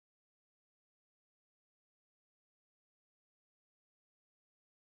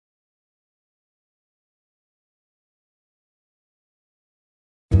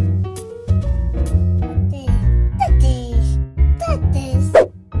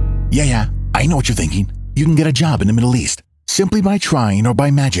Yeah, I know what you're thinking. You can get a job in the Middle East simply by trying or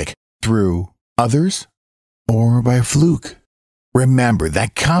by magic, through others, or by fluke. Remember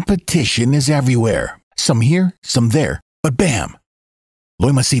that competition is everywhere. Some here, some there, but bam!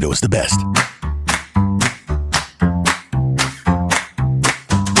 Machedo is the best.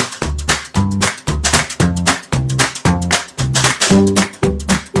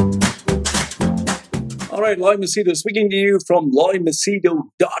 All right, Machedo speaking to you from Machedo.com.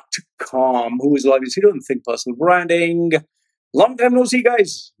 Who is Machedo and Think Personal Branding? Long time no see,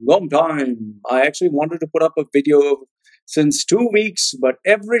 guys. Long time. I actually wanted to put up a video since 2 weeks, but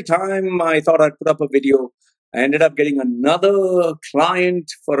every time I thought I'd put up a video, I ended up getting another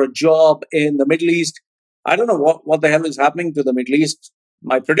client for a job in the Middle East. I don't know what the hell is happening to the Middle East.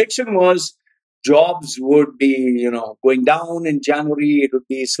 My prediction was jobs would be, going down in January. It would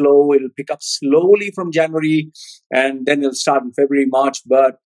be slow. It'll pick up slowly from January, and then it'll start in February, March.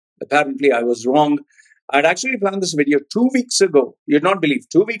 But apparently I was wrong. I'd actually planned this video 2 weeks ago. You'd not believe,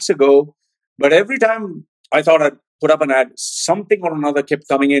 2 weeks ago. But every time I thought I'd put up an ad, something or another kept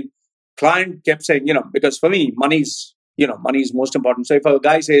coming in. Client kept saying, because for me, money's most important. So if a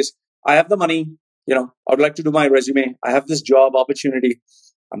guy says, I have the money, I would like to do my resume. I have this job opportunity.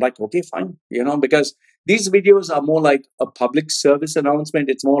 I'm like, okay, fine, because these videos are more like a public service announcement.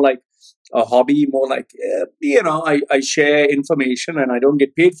 It's more like a hobby, more like, I share information and I don't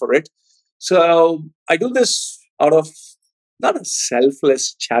get paid for it. So I do this out of not a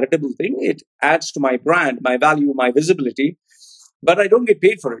selfless charitable thing. It adds to my brand, my value, my visibility, but I don't get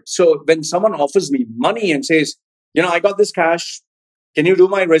paid for it. So when someone offers me money and says, I got this cash, can you do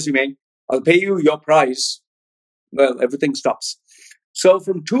my resume? I'll pay you your price. Well, everything stops. So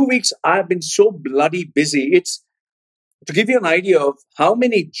from 2 weeks, I've been so bloody busy. It's to give you an idea of how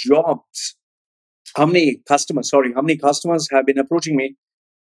many customers have been approaching me.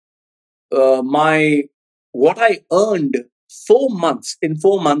 What I earned in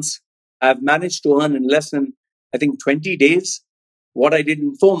 4 months, I've managed to earn in less than, I think, 20 days, what I did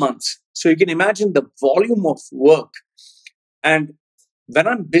in 4 months. So you can imagine the volume of work. And when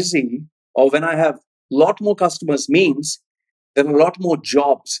I'm busy or when I have a lot more customers means there are a lot more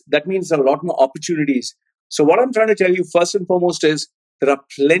jobs. That means there are a lot more opportunities. So what I'm trying to tell you first and foremost is there are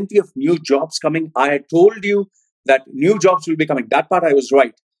plenty of new jobs coming. I had told you that new jobs will be coming. That part I was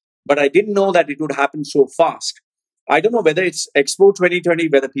right. But I didn't know that it would happen so fast. I don't know whether it's Expo 2020,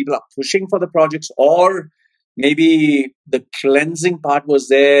 whether people are pushing for the projects, or maybe the cleansing part was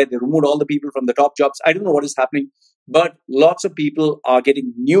there. They removed all the people from the top jobs. I don't know what is happening. But lots of people are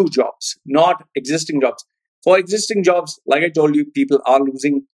getting new jobs, not existing jobs. For existing jobs, like I told you, people are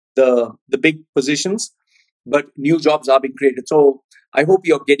losing the big positions, but new jobs are being created. So I hope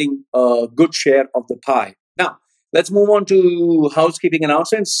you're getting a good share of the pie. Now, let's move on to housekeeping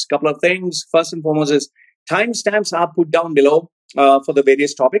announcements. Couple of things. First and foremost is timestamps are put down below for the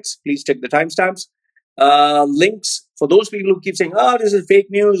various topics. Please check the timestamps. Links for those people who keep saying, this is fake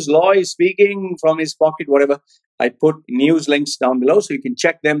news, Loy speaking from his pocket, whatever. I put news links down below so you can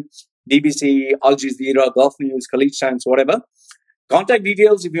check them. BBC, Al Jazeera, Gulf News, Khaleej Times, whatever. Contact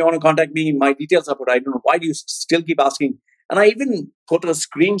details, if you want to contact me, my details are put. I don't know, why do you still keep asking? And I even put a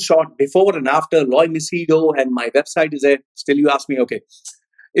screenshot before and after Machedo, and my website is there. Still you ask me, okay.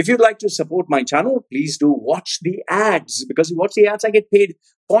 If you'd like to support my channel, please do watch the ads, because you watch the ads, I get paid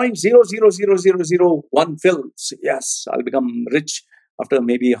 0.000001 films. Yes, I'll become rich after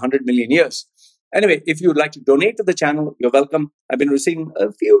maybe 100 million years. Anyway, if you'd like to donate to the channel, you're welcome. I've been receiving a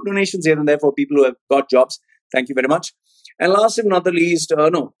few donations here and there for people who have got jobs. Thank you very much. And last and not the least,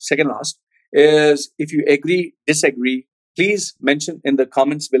 second last, is if you agree, disagree, please mention in the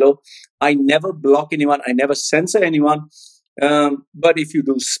comments below. I never block anyone. I never censor anyone. But if you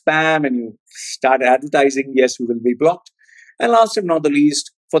do spam and you start advertising, yes, you will be blocked. And last and not the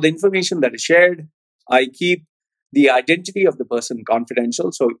least, for the information that is shared, I keep the identity of the person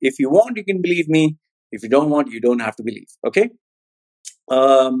confidential. So if you want, you can believe me. If you don't want, you don't have to believe. Okay.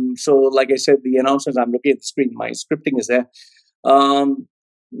 So like I said, the announcements, I'm looking at the screen. My scripting is there.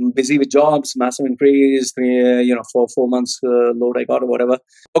 Busy with jobs, massive increase, for 4 months load I got or whatever.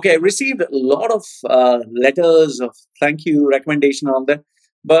 Okay, I received a lot of letters of thank you, recommendation, all that.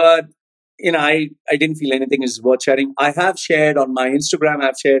 But, I didn't feel anything is worth sharing. I have shared on my Instagram.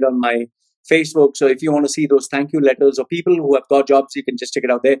 I've shared on my Facebook. So if you want to see those thank you letters of people who have got jobs, you can just check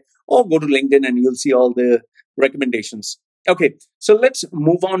it out there, or go to LinkedIn and you'll see all the recommendations. Okay, so let's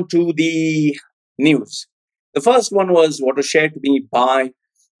move on to the news. The first one was what was shared to me by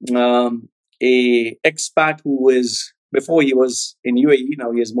a expat who is, before he was in UAE,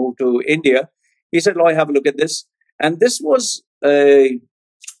 now he has moved to India. He said, Loy, have a look at this. And this was a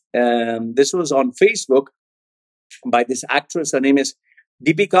This was on Facebook by this actress. Her name is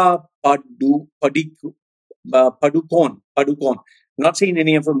Deepika Padukone. Padukone. Not seen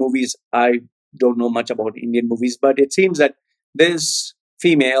any of her movies. I don't know much about Indian movies, but it seems that this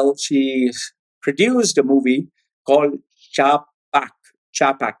female, she produced a movie called Chapak,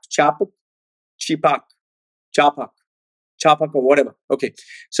 Chapak or whatever. Okay.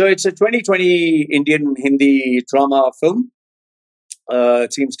 So it's a 2020 Indian Hindi drama film.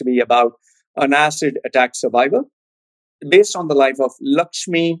 It seems to be about an acid attack survivor based on the life of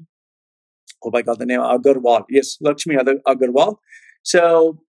Lakshmi. Oh my God, the name Agarwal. Yes, Lakshmi Agarwal.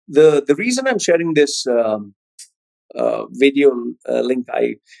 So the reason I'm sharing this video link,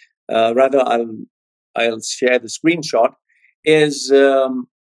 I'll share the screenshot, is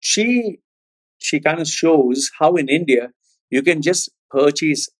she kind of shows how in India you can just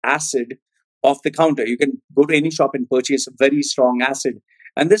purchase acid off the counter. You can go to any shop and purchase a very strong acid,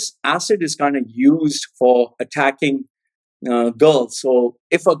 and this acid is kind of used for attacking girls. So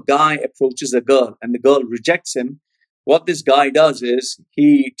if a guy approaches a girl and the girl rejects him, what this guy does is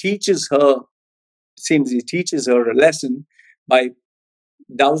he teaches her a lesson by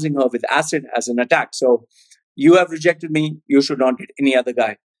dousing her with acid as an attack. So you have rejected me, you should not hit any other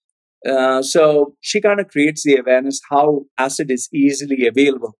guy. So she kind of creates the awareness how acid is easily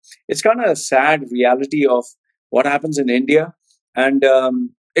available. It's kind of a sad reality of what happens in India. And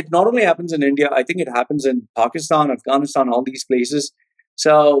it not only happens in India, I think it happens in Pakistan, Afghanistan, all these places.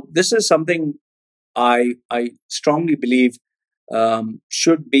 So this is something I strongly believe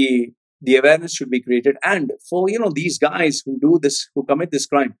the awareness should be created. And for, these guys who do this, who commit this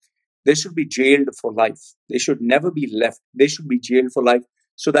crime, they should be jailed for life. They should never be left. They should be jailed for life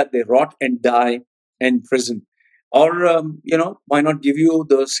so that they rot and die in prison. Or, why not give you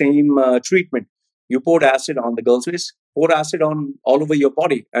the same treatment? You poured acid on the girl's face, pour acid on all over your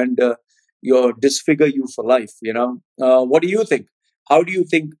body, and disfigure you for life. What do you think? How do you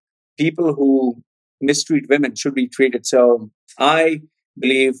think people who mistreat women should be treated? So I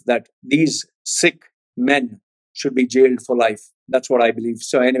believe that these sick men should be jailed for life. That's what I believe.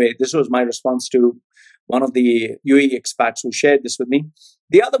 So anyway, this was my response to one of the UAE expats who shared this with me.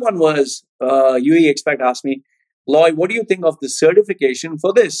 The other one was UAE expat asked me, Lloyd, what do you think of the certification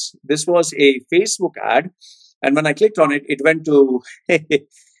for this? This was a Facebook ad. And when I clicked on it, it went to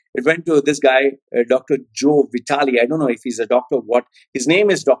this guy, Dr. Joe Vitale. I don't know if he's a doctor or what. His name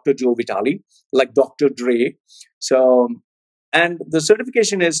is Dr. Joe Vitale, like Dr. Dre. So, and the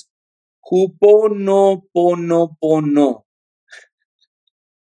certification is Huponoponopono.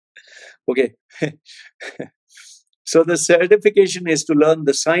 Okay. So the certification is to learn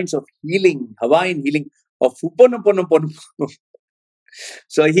the science of healing, Hawaiian healing of Huponoponopono.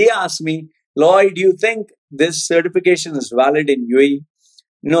 So he asked me, Lloyd, do you think this certification is valid in UAE?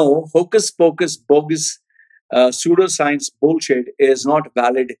 No, hocus pocus, bogus, pseudoscience bullshit is not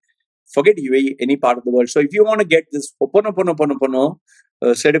valid. Forget UAE, any part of the world. So if you want to get this Ho'oponoponopono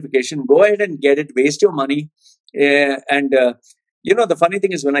certification, go ahead and get it, waste your money. The funny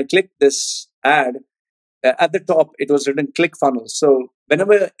thing is when I clicked this ad, at the top, it was written ClickFunnels. So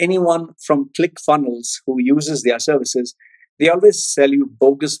whenever anyone from ClickFunnels who uses their services, they always sell you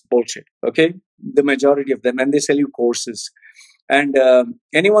bogus bullshit, okay? The majority of them, and they sell you courses. And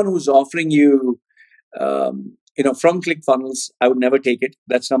anyone who's offering you, from ClickFunnels, I would never take it.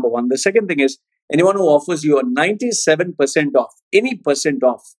 That's number one. The second thing is, anyone who offers you a 97% off, any percent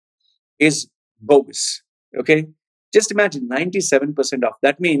off, is bogus, okay? Just imagine 97% off.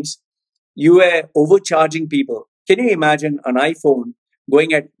 That means you are overcharging people. Can you imagine an iPhone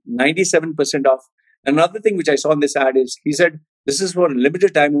going at 97% off? Another thing which I saw in this ad is, he said, this is for a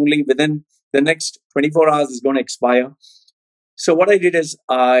limited time only. Within the next 24 hours, it's going to expire. So what I did is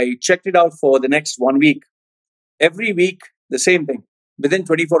I checked it out for the next 1 week. Every week, the same thing. Within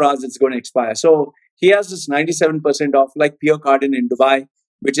 24 hours, it's going to expire. So he has this 97% off, like Pierre Cardin in Dubai,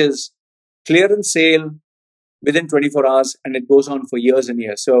 which is clearance sale within 24 hours, and it goes on for years and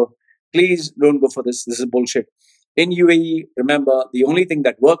years. So please don't go for this. This is bullshit. In UAE, remember, the only thing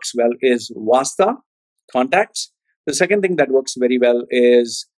that works well is wasta, contacts. The second thing that works very well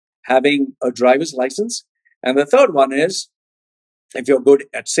is having a driver's license. And the third one is if you're good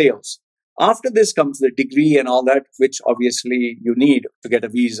at sales. After this comes the degree and all that, which obviously you need to get a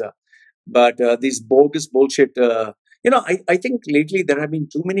visa. But these bogus bullshit, I think lately there have been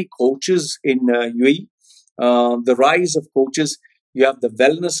too many coaches in UAE. The rise of coaches. You have the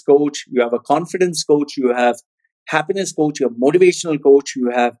wellness coach, you have a confidence coach, you have happiness coach, you have motivational coach, you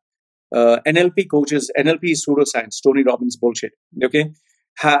have NLP coaches. NLP is pseudoscience, Tony Robbins bullshit. Okay,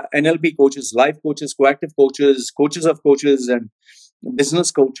 NLP coaches, life coaches, coactive coaches, coaches of coaches, and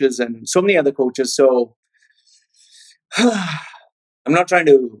business coaches and so many other coaches. So I'm not trying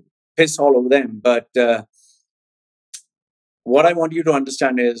to piss all over them, but what I want you to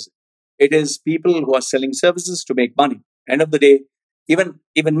understand is it is people who are selling services to make money. End of the day, even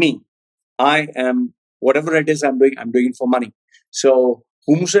me, I am whatever it is I'm doing it for money. So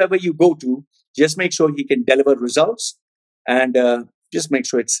whomsoever you go to, just make sure he can deliver results and just make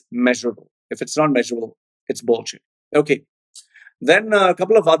sure it's measurable. If it's not measurable, it's bullshit. Okay. Then a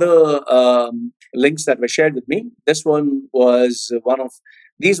couple of other links that were shared with me. This one was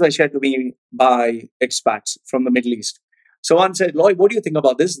these were shared to me by expats from the Middle East. So one said, Lloyd, what do you think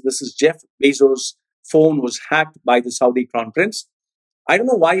about this? This is Jeff Bezos' phone was hacked by the Saudi Crown Prince. I don't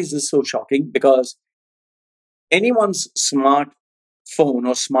know why is this so shocking, because anyone's smart phone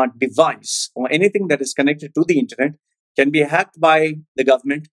or smart device or anything that is connected to the internet can be hacked by the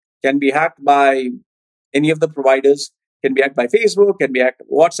government, can be hacked by any of the providers, can be hacked by Facebook, can be hacked.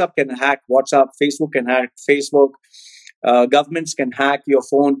 WhatsApp can hack WhatsApp, Facebook can hack Facebook, governments can hack your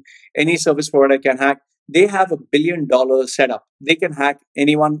phone, any service provider can hack. They have $1 billion setup. They can hack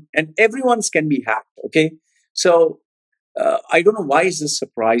anyone, and everyone's can be hacked. Okay, so I don't know why is this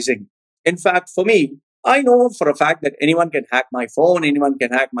surprising. In fact, for me, I know for a fact that anyone can hack my phone, anyone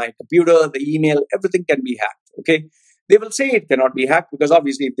can hack my computer, the email, everything can be hacked. Okay, they will say it cannot be hacked because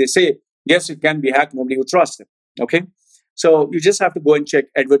obviously, if they say yes, it can be hacked, nobody would trust them. Okay, so you just have to go and check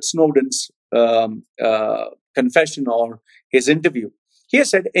Edward Snowden's confession or his interview. He has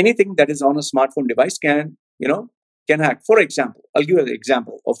said anything that is on a smartphone device can hack. For example, I'll give you an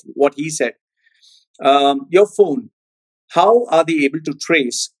example of what he said. Your phone, how are they able to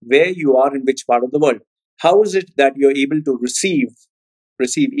trace where you are in which part of the world? How is it that you're able to receive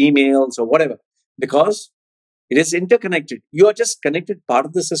emails or whatever? Because it is interconnected. You are just connected part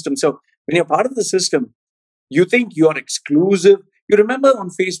of the system. So when you're part of the system, you think you are exclusive. You remember on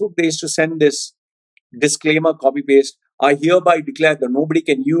Facebook, they used to send this disclaimer, copy paste. I hereby declare that nobody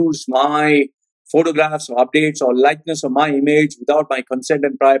can use my photographs or updates or likeness of my image without my consent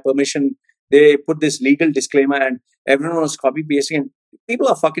and prior permission. They put this legal disclaimer and everyone was copy pasting. And people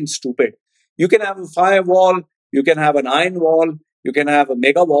are fucking stupid. You can have a firewall, you can have an iron wall, you can have a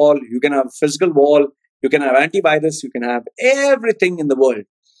mega wall, you can have a physical wall, you can have antivirus, you can have everything in the world.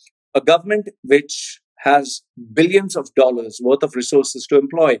 A government which has billions of dollars worth of resources to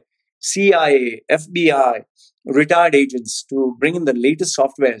employ CIA, FBI, retired agents to bring in the latest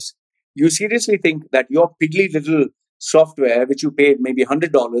softwares. You seriously think that your piddly little software, which you paid maybe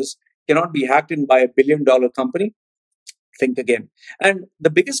 $100, cannot be hacked in by $1 billion company? Think again. And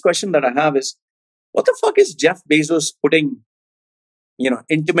the biggest question that I have is, what the fuck is Jeff Bezos putting,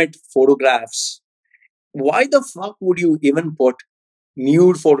 intimate photographs? Why the fuck would you even put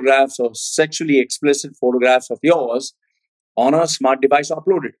nude photographs or sexually explicit photographs of yours on a smart device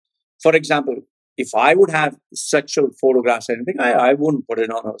uploaded? For example, if I would have sexual photographs or anything, I wouldn't put it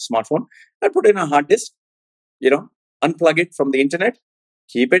on a smartphone. I'd put it in a hard disk, unplug it from the internet,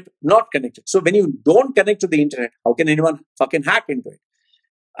 keep it not connected. So when you don't connect to the internet, how can anyone fucking hack into it?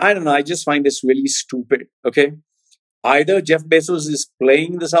 I don't know. I just find this really stupid. Okay. Either Jeff Bezos is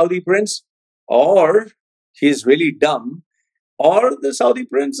playing the Saudi prince, or he's really dumb, or the Saudi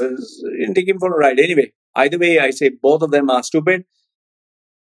prince is taking him for a ride. Anyway, either way, I say both of them are stupid.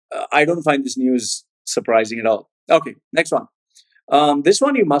 I don't find this news surprising at all. Okay, next one. This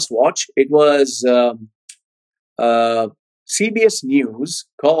one you must watch. It was CBS News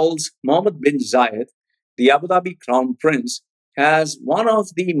calls Mohammed bin Zayed, the Abu Dhabi Crown Prince, as one of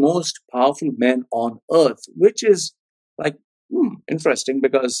the most powerful men on earth, which is like interesting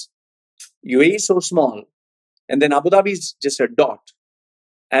because UAE is so small, and then Abu Dhabi is just a dot,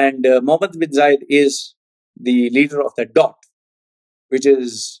 and Mohammed bin Zayed is the leader of that dot, which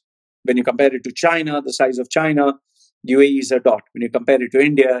is, when you compare it to China, the size of China, UAE is a dot. When you compare it to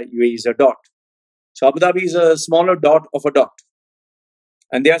India, UAE is a dot. So Abu Dhabi is a smaller dot of a dot.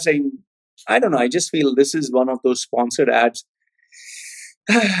 And they are saying, I don't know, I just feel this is one of those sponsored ads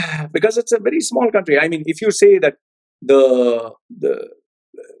because it's a very small country. I mean, if you say that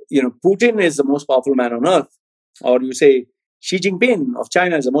Putin is the most powerful man on earth, or you say Xi Jinping of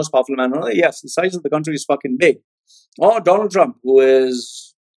China is the most powerful man on earth, yes, the size of the country is fucking big. Or Donald Trump, who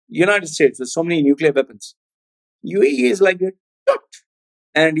is United States with so many nuclear weapons. UAE is like a dot.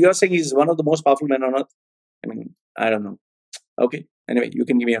 And you're saying he's one of the most powerful men on earth? I mean, I don't know. Okay. Anyway, you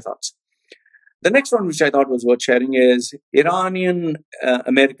can give me your thoughts. The next one, which I thought was worth sharing, is Iranian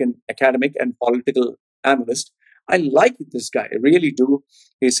American academic and political analyst. I like this guy. I really do.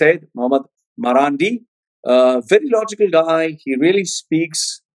 He said, Mohammad Marandi, very logical guy. He really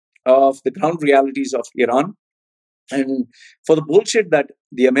speaks of the ground realities of Iran. And for the bullshit that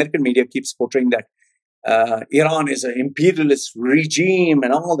the American media keeps portraying that Iran is an imperialist regime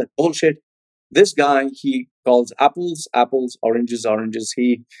and all that bullshit, this guy, he calls apples, apples, oranges, oranges.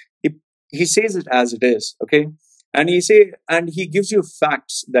 He says it as it is, okay? And he gives you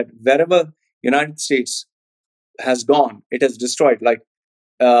facts that wherever United States has gone, it has destroyed. Like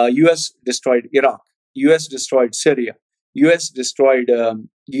US destroyed Iraq, US destroyed Syria, US destroyed,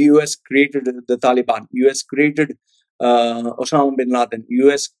 US created the Taliban, US created Osama bin Laden,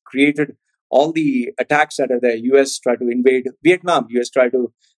 US created all the attacks that are there. US tried to invade Vietnam, US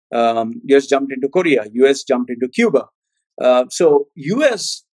jumped into Korea, US jumped into Cuba. So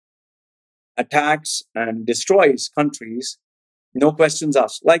US attacks and destroys countries, no questions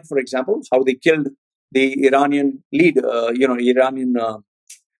asked. Like, for example, how they killed the Iranian lead,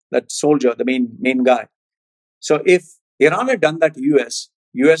 that soldier, the main guy. So if Iran had done that to US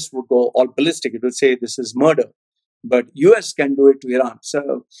would go all ballistic. It would say this is murder. But US can do it to Iran.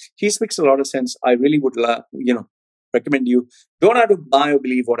 So he speaks a lot of sense. I really would, recommend you. Don't have to buy or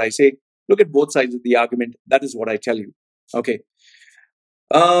believe what I say. Look at both sides of the argument. That is what I tell you. Okay.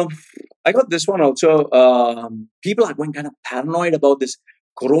 I got this one also. People are going kind of paranoid about this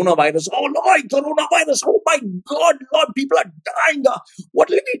coronavirus. Oh, Lord, coronavirus. Oh, my God, Lord, people are dying. What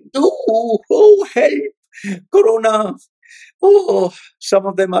will we do? Oh, help. Corona. Oh, some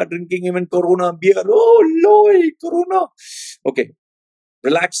of them are drinking even Corona beer. Oh, Lord, Corona. Okay,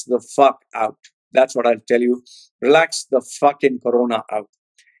 relax the fuck out. That's what I'll tell you. Relax the fucking Corona out.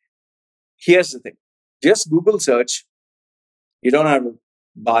 Here's the thing. Just Google search. You don't have to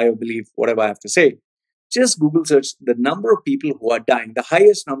buy or believe whatever I have to say. Just Google search the number of people who are dying, the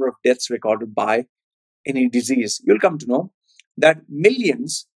highest number of deaths recorded by any disease. You'll come to know that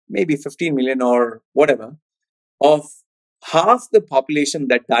millions, maybe 15 million or whatever, of half the population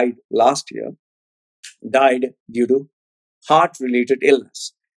that died last year died due to heart-related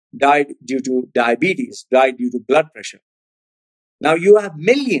illness, died due to diabetes, died due to blood pressure. Now you have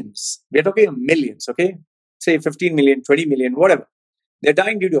millions. We're talking of millions, okay? Say 15 million, 20 million, whatever. They're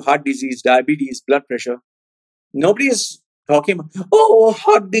dying due to heart disease, diabetes, blood pressure. Nobody is talking about, oh,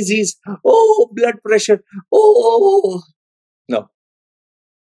 heart disease, oh, blood pressure, oh. No.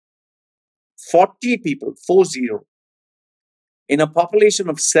 40 people, 40, in a population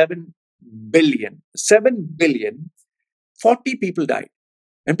of 7 billion, 40 people died.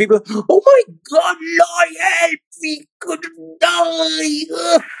 And people are, oh my God, Lord, help, we could die.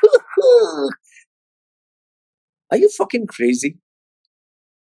 Are you fucking crazy?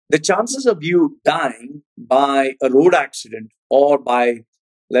 The chances of you dying by a road accident or by,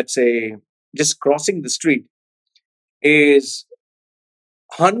 let's say, just crossing the street is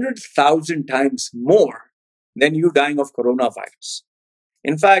 100,000 times more than you dying of coronavirus.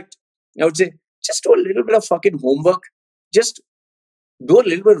 In fact, I would say just do a little bit of fucking homework. Just do a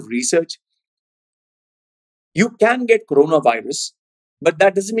little bit of research. You can get coronavirus, but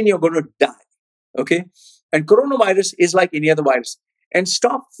that doesn't mean you're going to die. Okay? And coronavirus is like any other virus. And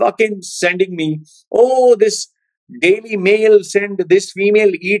stop fucking sending me, oh, this Daily Mail send this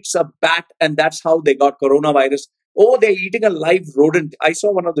female eats a bat and that's how they got coronavirus. Oh, they're eating a live rodent. I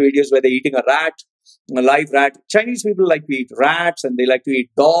saw one of the videos where they're eating a rat, a live rat. Chinese people like to eat rats and they like to eat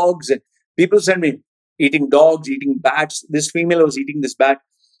dogs. And people send me eating dogs, eating bats. This female was eating this bat.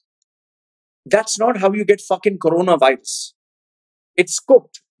 That's not how you get fucking coronavirus. It's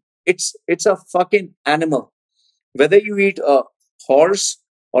cooked. It's a fucking animal. Whether you eat a horse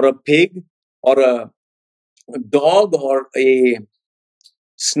or a pig or a dog or a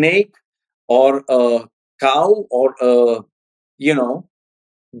snake or a cow or a,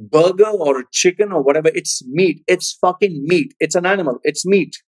 burger or a chicken or whatever, it's meat. It's fucking meat. It's an animal. It's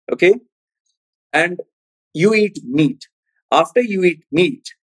meat. Okay? And you eat meat. After you eat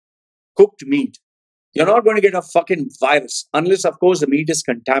meat, cooked meat, you're not going to get a fucking virus unless, of course, the meat is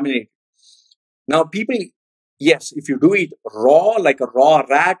contaminated. Now, people, yes, if you do eat raw, like a raw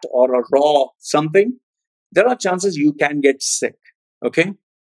rat or a raw something, there are chances you can get sick. Okay?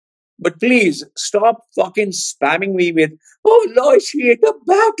 But please stop fucking spamming me with, oh, Lord, she ate a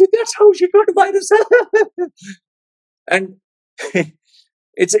bat. That's how she got a virus. And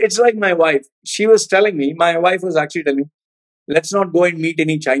it's like my wife. She was telling me, my wife was actually telling me, let's not go and meet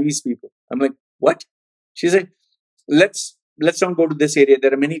any Chinese people. I'm like, what? She said, let's not go to this area.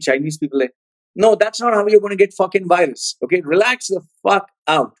 There are many Chinese people there. No, that's not how you're going to get fucking virus. Okay, relax the fuck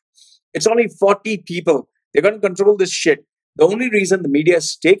out. It's only 40 people. They're going to control this shit. The only reason the media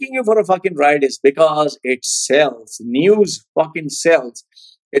is taking you for a fucking ride is because it sells. News fucking sells.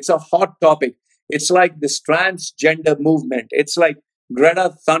 It's a hot topic. It's like this transgender movement. It's like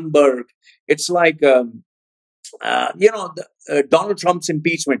Greta Thunberg. It's like Donald Trump's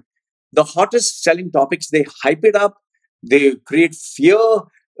impeachment, the hottest selling topics, they hype it up, they create fear,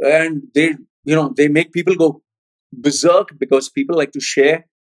 and they make people go berserk because people like to share.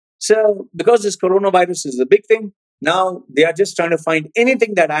 So because this coronavirus is a big thing, now they are just trying to find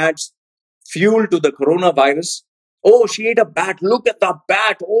anything that adds fuel to the coronavirus. Oh, she ate a bat. Look at the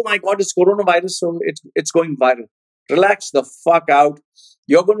bat. Oh my God, it's coronavirus. So it's going viral. Relax the fuck out.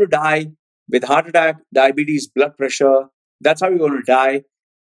 You're going to die with heart attack, diabetes, blood pressure. That's how you're going to die.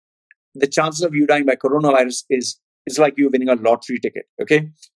 The chances of you dying by coronavirus is like you winning a lottery ticket. Okay.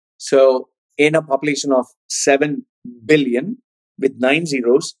 So in a population of 7 billion with 9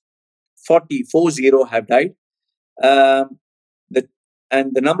 zeros, 40 have died. And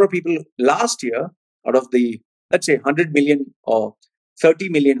the number of people last year out of the, let's say 100 million or 30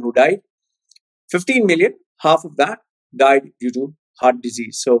 million who died, 15 million, half of that died due to heart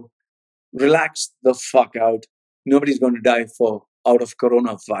disease. So relax the fuck out. Nobody's going to die out of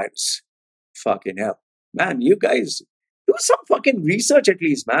coronavirus. Fucking hell. Man, you guys do some fucking research at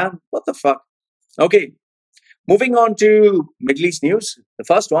least, man. What the fuck? Okay. Moving on to Middle East news. The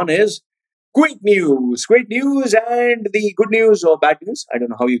first one is Kuwait news. Kuwait news, and the good news or bad news, I don't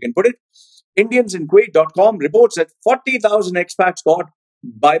know how you can put it. Indians in Kuwait.com reports that 40,000 expats got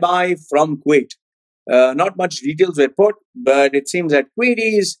bye-bye from Kuwait. Not much details were put, but it seems that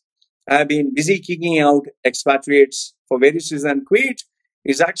Kuwaitis have been busy kicking out expatriates for various reasons. Kuwait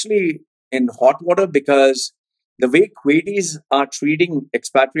is actually in hot water because the way Kuwaitis are treating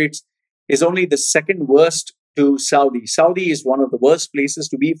expatriates is only the second worst to Saudi. Saudi is one of the worst places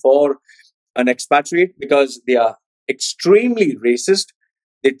to be for an expatriate because they are extremely racist.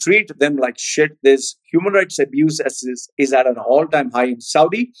 They treat them like shit. There's human rights abuse is at an all-time high in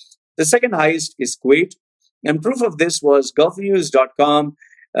Saudi. The second highest is Kuwait. And proof of this was gulfnews.com,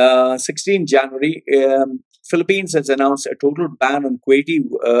 16 January. Philippines has announced a total ban on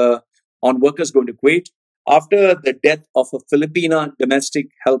on workers going to Kuwait after the death of a Filipina domestic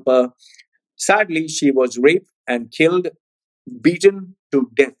helper. Sadly, she was raped and killed, beaten to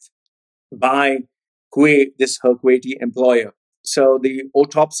death by Kuwait, her Kuwaiti employer. So the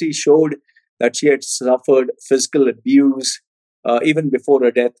autopsy showed that she had suffered physical abuse even before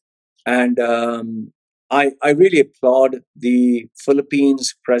her death. And I really applaud the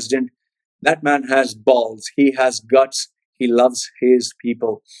Philippines president. That man has balls. He has guts. He loves his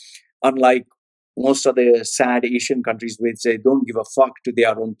people. Unlike most of the sad Asian countries which they don't give a fuck to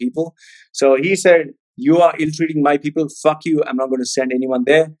their own people. So he said, you are ill-treating my people. Fuck you. I'm not going to send anyone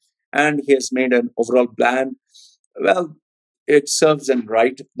there. And he has made an overall plan. Well, it serves them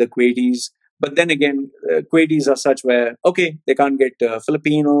right, the Kuwaitis. But then again, Kuwaitis are such where, okay, they can't get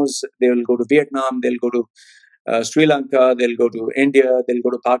Filipinos. They will go to Vietnam. They'll go to Sri Lanka. They'll go to India. They'll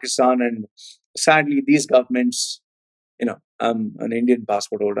go to Pakistan. And sadly, these governments, I'm an Indian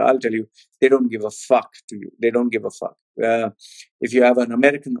passport holder. I'll tell you, they don't give a fuck to you. They don't give a fuck. If you have an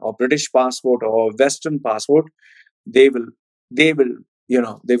American or British passport or Western passport, they will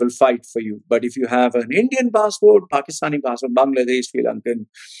fight for you. But if you have an Indian passport, Pakistani passport, Bangladesh, Sri Lankan,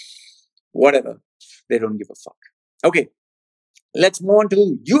 whatever, they don't give a fuck. Okay, let's move on to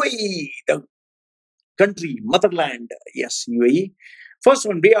UAE, the country, motherland. Yes, UAE. First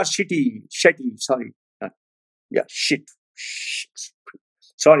one, they are Shetty. Sorry. Shit.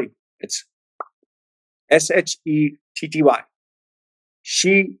 Sorry, it's Shetty.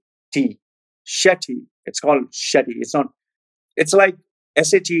 Shetty. It's called Shetty. It's not. It's like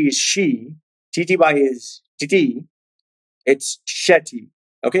SHE is she, TTY is TT. It's Shetty.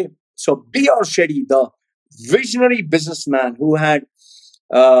 Okay, so B.R. Shetty, the visionary businessman who had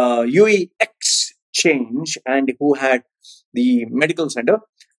UAE Exchange and who had the medical center.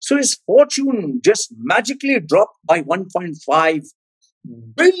 So his fortune just magically dropped by 1.5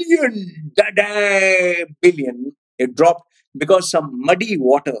 billion. Billion. It dropped because some muddy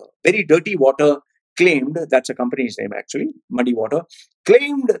water, very dirty water, claimed, that's a company's name actually, Muddy Water,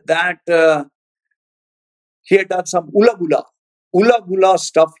 claimed that he had done some ula gula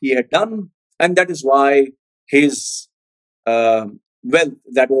stuff he had done, and that is why his wealth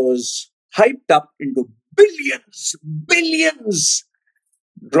that was hyped up into billions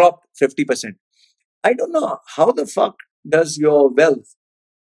dropped 50%. I don't know how the fuck does your wealth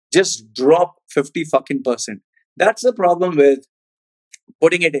just drop 50 fucking percent. That's the problem with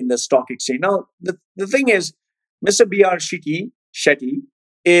putting it in the stock exchange. Now, the thing is, Mr. B.R. Shetty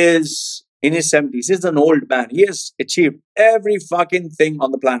is in his 70s. He's an old man. He has achieved every fucking thing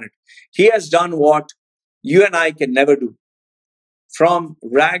on the planet. He has done what you and I can never do. From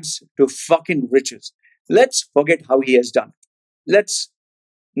rags to fucking riches. Let's forget how he has done it. Let's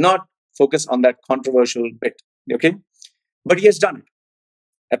not focus on that controversial bit Okay. But he has done it.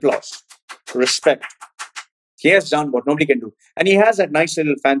 Applause. Respect. He has done what nobody can do. And he has that nice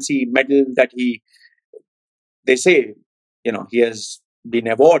little fancy medal that they say, he has been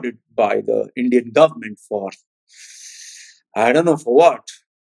awarded by the Indian government for, I don't know for what.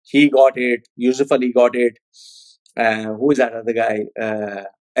 He got it. Yusuf Ali got it. Who is that other guy? Not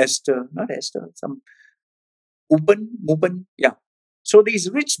Esther, some Mupan. Yeah. So these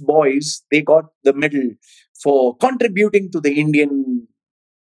rich boys, they got the medal for contributing to the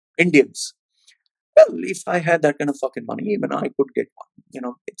Indians. Well, if I had that kind of fucking money, even I could get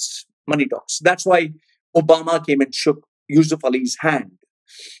one. It's money talks. That's why Obama came and shook Yusuf Ali's hand.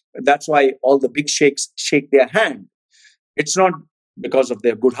 That's why all the big sheikhs shake their hand. It's not because of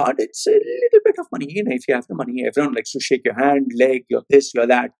their good heart. It's a little bit of money. If you have the money, everyone likes to shake your hand, leg, your this, your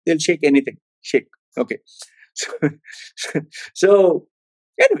that. They'll shake anything. Shake. Okay. So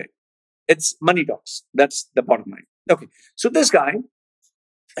anyway, it's money talks. That's the bottom line. Okay. So this guy,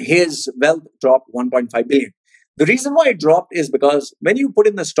 his wealth dropped 1.5 billion. The reason why it dropped is because when you put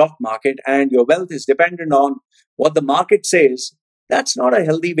in the stock market and your wealth is dependent on what the market says, that's not a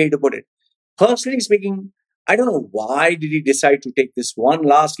healthy way to put it. Personally speaking, I don't know why did he decide to take this one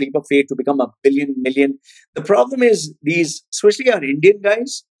last leap of faith to become a million. The problem is especially our Indian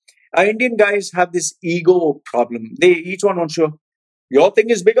guys have this ego problem. They each one wants to, your thing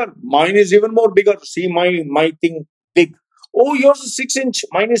is bigger, mine is even more bigger. See my thing big. Oh, yours is 6 inch,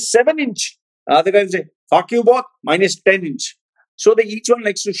 mine is 7 inch. The guy will say, fuck you both, mine is 10 inch. So each one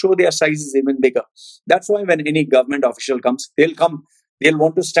likes to show their size is even bigger. That's why when any government official comes, they'll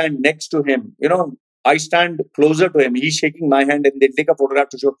want to stand next to him. I stand closer to him. He's shaking my hand and they take a photograph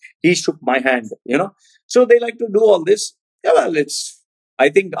to show he shook my hand. So they like to do all this. Yeah, well, I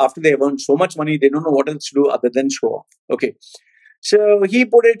think after they have earned so much money, they don't know what else to do other than show off. Okay. So he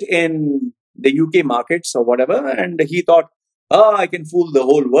put it in the UK markets or whatever, and he thought, I can fool the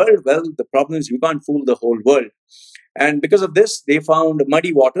whole world. Well, the problem is you can't fool the whole world. And because of this, they found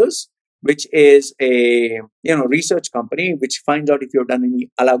Muddy Waters, which is a research company which finds out if you've done any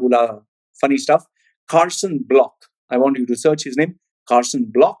alagula funny stuff. Carson Block. I want you to search his name.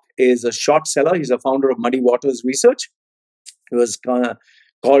 Carson Block is a short seller. He's a founder of Muddy Waters Research. He was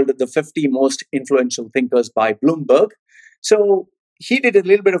called the 50 most influential thinkers by Bloomberg. So he did a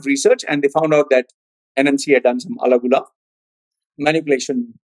little bit of research and they found out that NMC had done some alagula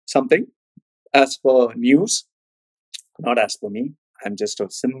manipulation something as per news, not as per me. I'm just a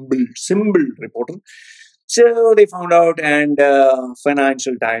symbol reporter. So they found out, and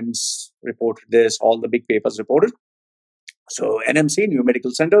Financial Times reported this, all the big papers reported. So NMC, New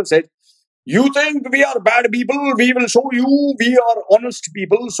Medical Center, said, you think we are bad people, we will show you we are honest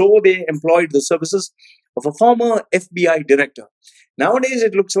people. So they employed the services of a former FBI director. Nowadays,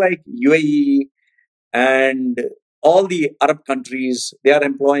 it looks like UAE and all the Arab countries, they are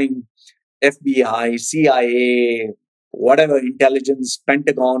employing FBI, CIA, whatever, intelligence,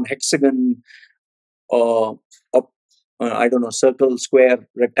 Pentagon, hexagon, I don't know, circle, square,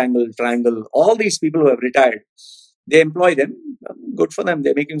 rectangle, triangle, all these people who have retired, they employ them. Good for them.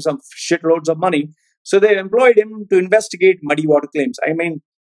 They're making some shitloads of money. So they employed him to investigate muddy water claims. I mean,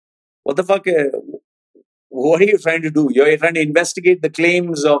 what the fuck? What are you trying to do? You're trying to investigate the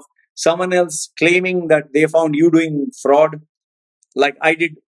claims of someone else claiming that they found you doing fraud. Like I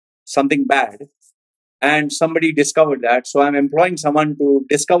did something bad and somebody discovered that. So I'm employing someone to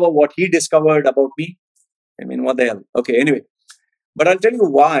discover what he discovered about me. I mean, what the hell? Okay, anyway. But I'll tell you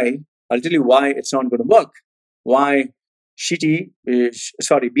why. It's not going to work. Why Shetty,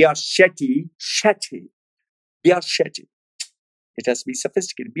 B.R. Shetty. It has to be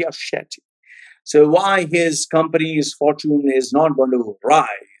sophisticated. B.R. Shetty. So why his company's fortune is not going to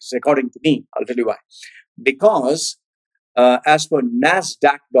rise, according to me. I'll tell you why. Because as per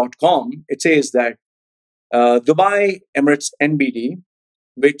NASDAQ.com, it says that Dubai Emirates NBD,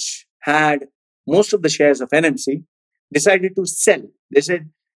 which had most of the shares of NMC, decided to sell. They said,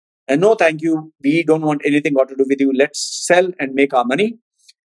 no, thank you. We don't want anything got to do with you. Let's sell and make our money.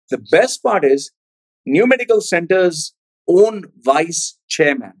 The best part is New Medical Center's own vice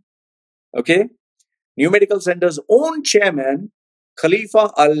chairman. Okay. New Medical Center's own chairman,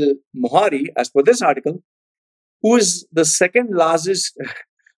 Khalifa Al-Muhari, as per this article, who is one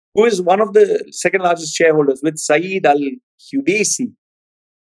of the second largest shareholders with Seyed Al-Hudaisi.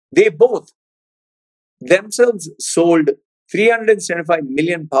 They both themselves sold 375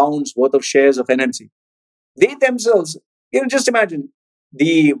 million pounds worth of shares of NMC. They themselves, just imagine,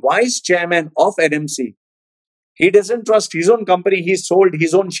 the vice chairman of NMC, he doesn't trust his own company, he sold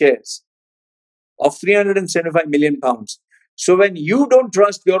his own shares of 375 million pounds. So when you don't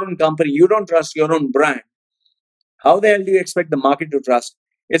trust your own company, you don't trust your own brand, How the hell do you expect the market to trust?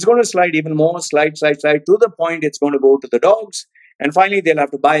 It's going to slide even more, slide to the point it's going to go to the dogs. And finally, they'll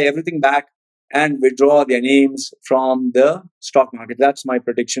have to buy everything back and withdraw their names from the stock market. That's my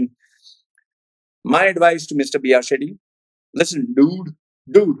prediction. My advice to Mr. B.R. Shetty, listen, dude,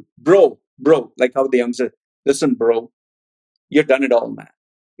 bro, like how the young said, listen, bro, you've done it all, man.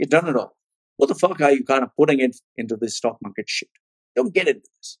 You've done it all. What the fuck are you kind of putting it into this stock market shit? Don't get into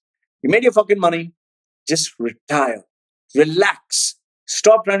this. You made your fucking money. Just retire. Relax.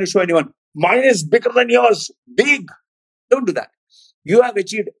 Stop trying to show anyone, mine is bigger than yours. Big. Don't do that. You have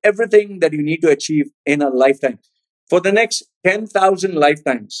achieved everything that you need to achieve in a lifetime. For the next 10,000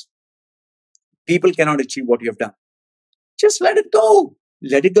 lifetimes, people cannot achieve what you have done. Just let it go.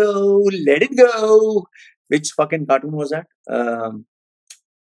 Let it go. Let it go. Which fucking cartoon was that?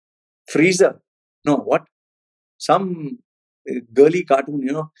 Freezer. No, what? Some girly cartoon,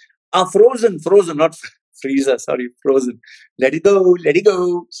 you know. Frozen, not Freezer, sorry, Frozen. Let it go, let it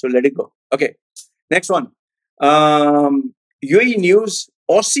go. So let it go. Okay, next one. UAE News,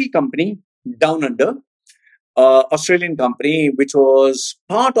 Aussie Company, down under, Australian company, which was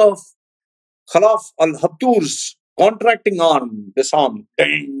part of Khalaf Al Habtour's contracting arm, this arm.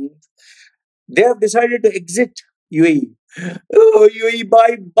 Ding. They have decided to exit UAE. Oh, UAE,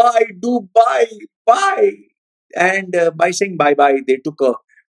 bye, Dubai, bye. And by saying bye, they took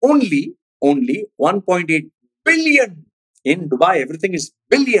only 1.8 billion in Dubai. Everything is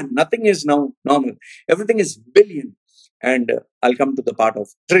billion. Nothing is now normal. Everything is billion. And I'll come to the part of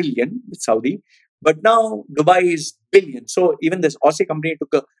trillion with Saudi. But now Dubai is billion. So even this Aussie company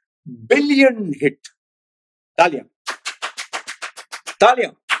took a billion hit. Talia.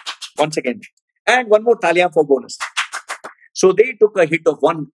 Once again. And one more Talia for bonus. So they took a hit of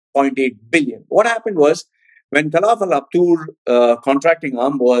 1.8 billion. What happened was, when Khalaf Al Habtour contracting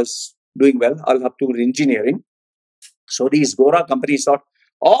arm was doing well, Al Habtour Engineering, so these Gora companies thought,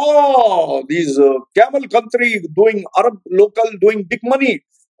 oh, these camel country doing Arab local doing big money.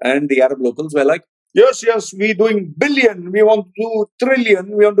 And the Arab locals were like, yes, we doing billion, we want to do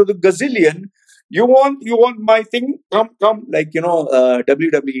trillion, we want to do gazillion. You want my thing? Come, like,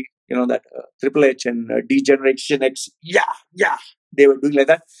 WWE, that Triple H and D-Generation X. Yeah, they were doing like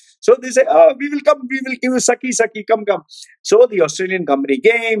that. So they say, oh, we will come, we will give you Saki, come. So the Australian company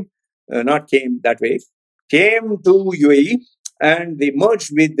came to UAE, and they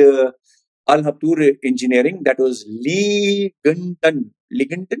merged with Al Habtour Engineering. That was Leagton.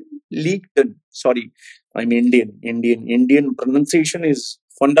 Sorry, I'm Indian pronunciation is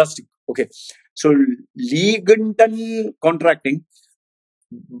fantastic. Okay. So Leagton Contracting,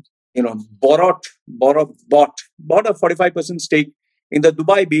 bought a 45% stake in the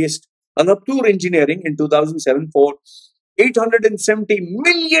Dubai-based Al Habtour Engineering in 2007 for $870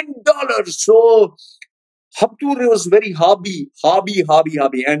 million. So Habtour was very hobby,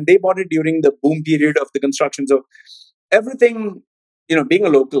 and they bought it during the boom period of the construction. So everything, being a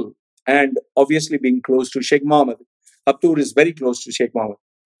local and obviously being close to Sheikh Mohammad, Habtour is very close to Sheikh Mohammad.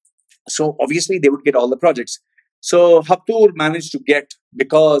 So obviously they would get all the projects. So Habtour managed to get,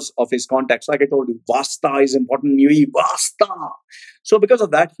 because of his contacts, like I told you, Vasta is important in UAE, Vasta. So because of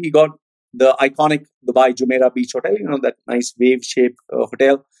that, he got the iconic Dubai Jumeirah Beach Hotel, that nice wave-shaped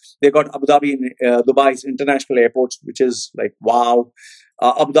hotel. They got Abu Dhabi and Dubai's international airports, which is like, wow.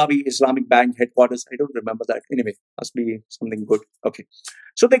 Abu Dhabi Islamic Bank headquarters. I don't remember that. Anyway, must be something good. Okay.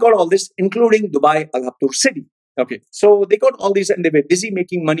 So they got all this, including Dubai Al Habtour City. Okay. So they got all these and they were busy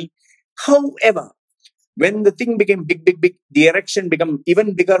making money. However, when the thing became big, the erection became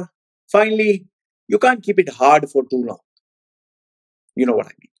even bigger, finally, you can't keep it hard for too long. You know what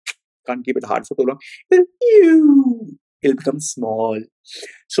I mean. Can't keep it hard for too long. It'll become small.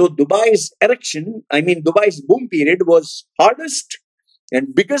 So Dubai's boom period was hardest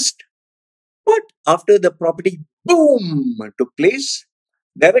and biggest. But after the property boom took place,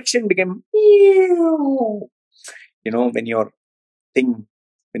 the erection became, when you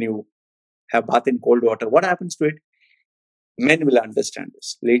have bath in cold water, what happens to it? Men will understand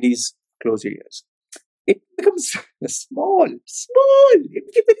this. Ladies, close your ears. It becomes small. It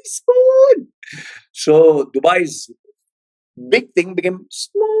became very small. So Dubai's big thing became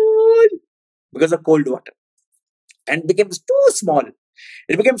small because of cold water, and became too small.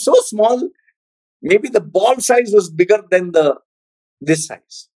 It became so small, maybe the ball size was bigger than this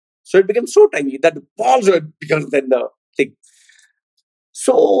size. So it became so tiny that the balls were bigger than the thing.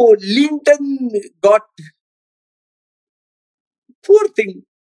 So Linton got, poor thing.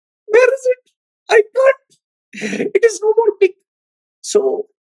 Where is it? I can't. It is no more big. So,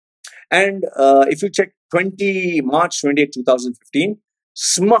 and if you check March 20th, 2015,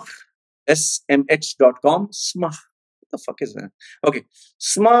 smh.com, smh, the fuck is that? Okay.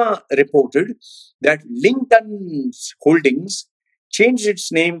 SMA reported that LinkedIn's holdings changed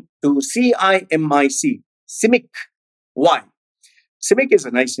its name to CIMIC, CIMIC. Why? CIMIC is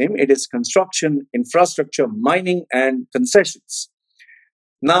a nice name. It is construction, infrastructure, mining, and concessions.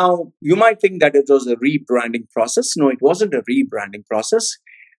 Now, you might think that it was a rebranding process. No, it wasn't a rebranding process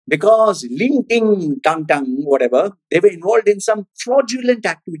because LinkedIn, whatever, they were involved in some fraudulent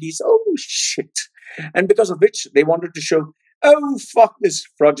activities. Oh, shit. And because of which they wanted to show, oh, fuck this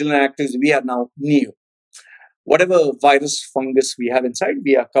fraudulent activities. We are now new. Whatever virus, fungus we have inside,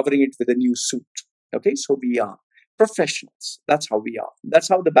 we are covering it with a new suit. Okay, so we are professionals. That's how we are. That's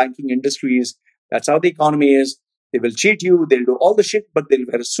how the banking industry is. That's how the economy is. They will cheat you. They'll do all the shit, but they'll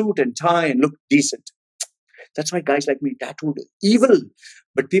wear a suit and tie and look decent. That's why guys like me tattooed evil.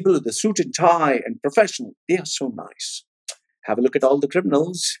 But people with the suit and tie and professional, they are so nice. Have a look at all the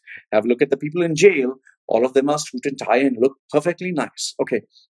criminals. Have a look at the people in jail. All of them are suit and tie and look perfectly nice. Okay.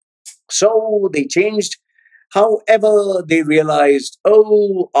 So they changed. However, they realized,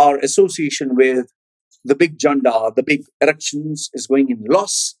 oh, our association with the big janda, the big erections is going in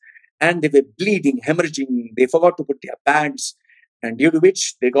loss. And they were bleeding, hemorrhaging. They forgot to put their pads. And due to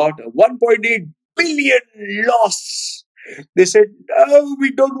which they got a 1.8 billion loss. They said, oh,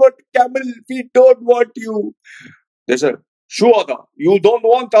 we don't want camel. We don't want you. They said, sure, you don't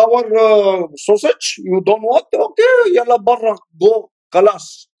want our sausage? You don't want? Okay, yalla barra, go,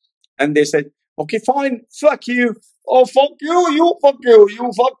 kalas. And they said, okay, fine, fuck you. Oh, fuck you, you fuck you.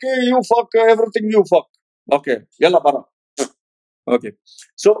 You fuck you, you fuck everything you fuck. Okay, yalla barra. Okay,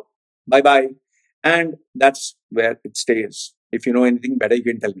 so bye-bye. And that's where it stays. If you know anything better, you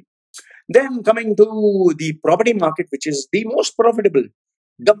can tell me. Then coming to the property market, which is the most profitable,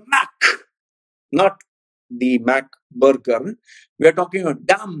 the Mac, not the Mac burger. We are talking about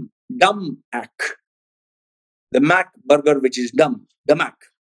Damac. The Mac burger, which is dumb, the Mac,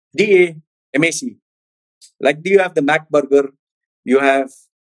 D-A-M-A-C. Like you have the Mac burger, you have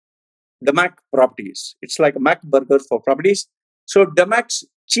the Mac properties. It's like a Mac burger for properties. So Damac's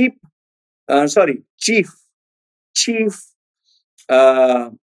chief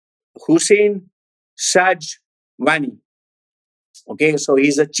Hussein Sajwani. Okay, so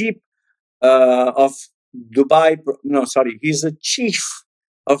he's a chief of Dubai. No, sorry, he's a chief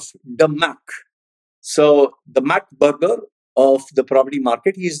of Damac. So the Mac burger of the property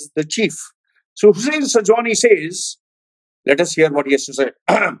market, he's the chief. So Hussein Sajwani says, let us hear what he has to say.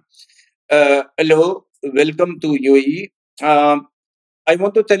 Hello, welcome to UAE. I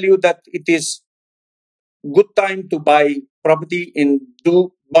want to tell you that it is good time to buy property in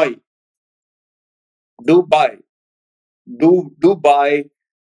Dubai. Dubai.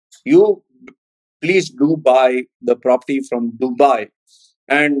 You please do buy the property from Dubai.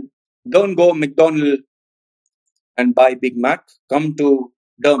 And don't go McDonald's and buy Big Mac. Come to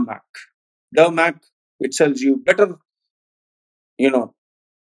Damac. Damac, which sells you better,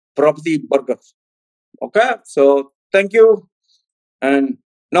 property burgers. Okay? So, thank you. And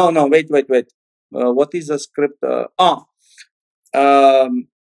no, wait. What is the script?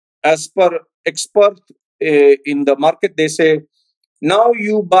 As per expert in the market, they say, now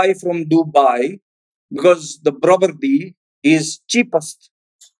you buy from Dubai because the property is cheapest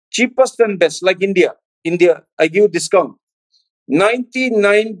and best, like India. India, I give discount.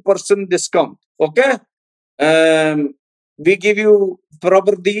 99% discount. Okay? We give you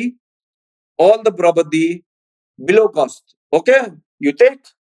property, all the property below cost. Okay? You take,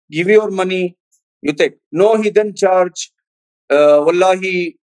 give your money, you take. No hidden charge.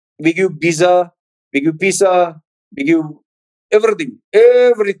 Wallahi, we give visa, we give pizza, we give everything.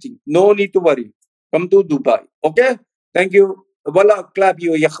 No need to worry. Come to Dubai. Okay? Thank you. Wallah, clap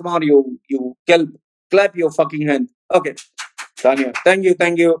you, yakhmar, you kelp. Clap your fucking hand. Okay. Tanya,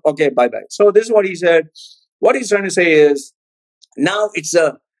 thank you. Okay, bye-bye. So this is what he said. What he's trying to say is, now it's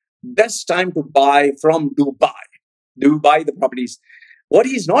the best time to buy from Dubai. Dubai, the properties. What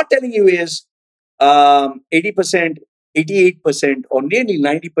he's not telling you is 80%, 88%, or nearly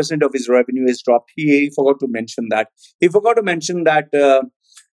 90% of his revenue is dropped. He forgot to mention that. He forgot to mention that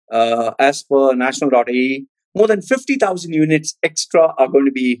as per national.ae, more than 50,000 units extra are going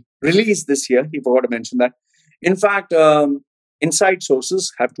to be released this year. He forgot to mention that. In fact, inside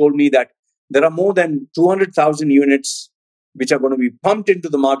sources have told me that there are more than 200,000 units which are going to be pumped into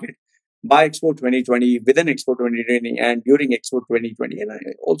the market by Expo 2020, within Expo 2020, and during Expo 2020. And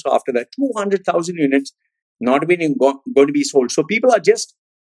also after that, 200,000 units not being going to be sold. So people are just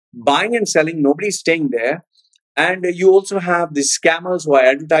buying and selling. Nobody's staying there. And you also have the scammers who are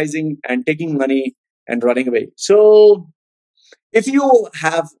advertising and taking money and running away. So if you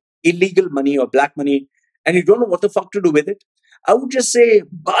have illegal money or black money, and you don't know what the fuck to do with it, I would just say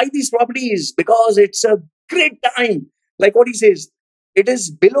buy these properties because it's a great time. Like what he says, it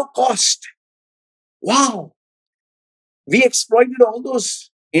is below cost. Wow. We exploited all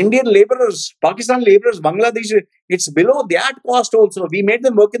those Indian laborers, Pakistan laborers, Bangladesh. It's below that cost also. We made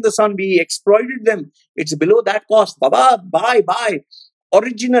them work in the sun. We exploited them. It's below that cost. Baba, buy.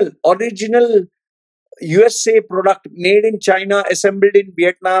 Original USA product made in China, assembled in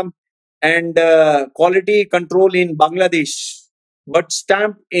Vietnam, and quality control in Bangladesh, but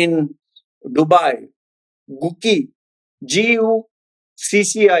stamped in Dubai. Gucci,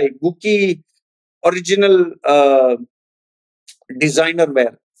 GUCCI, Gucci original designer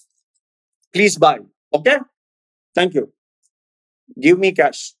wear. Please buy. Okay? Thank you. Give me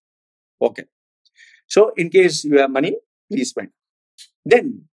cash. Okay. So, in case you have money, please spend.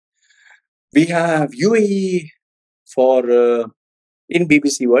 Then we have UAE for in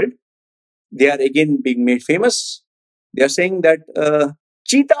BBC World. They are again being made famous. They are saying that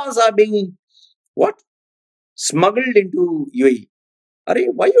cheetahs are being what? Smuggled into UAE. Arey,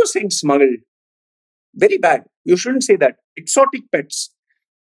 why you saying smuggled? Very bad. You shouldn't say that. Exotic pets.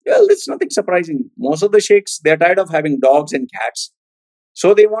 Well, it's nothing surprising. Most of the sheikhs, they're tired of having dogs and cats.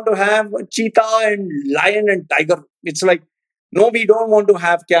 So they want to have a cheetah and lion and tiger. It's like, no, we don't want to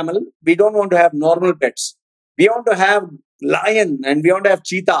have camel. We don't want to have normal pets. We want to have lion and we want to have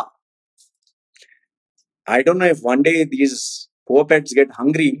cheetah. I don't know if one day these poor pets get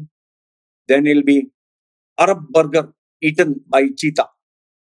hungry, then it'll be Arab burger eaten by cheetah,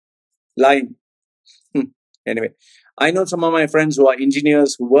 lion. Anyway, I know some of my friends who are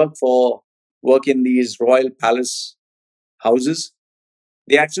engineers who work in these royal palace houses.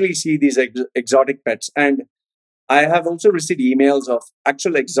 They actually see these exotic pets, and I have also received emails of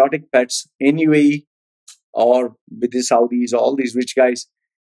actual exotic pets in UAE or with the Saudis, all these rich guys.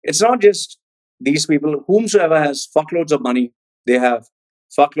 It's not just these people. Whomsoever has fuckloads of money, they have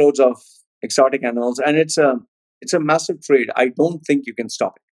fuckloads of exotic animals, and it's a massive trade. I don't think you can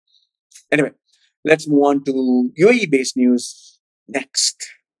stop it. Anyway, let's move on to UAE-based news next.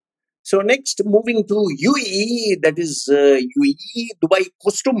 So next, moving to UAE, that is UAE Dubai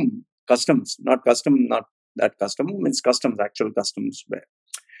customs, not that custom, means customs, actual customs.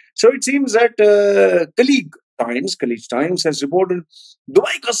 So it seems that Colleague Times has reported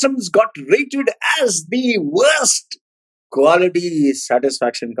Dubai customs got rated as the worst quality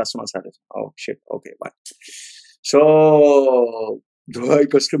satisfaction, customer satisfaction. Oh shit, okay, bye. So Dubai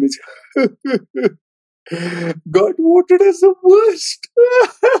customs got voted as the worst.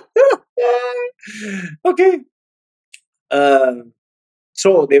 Okay.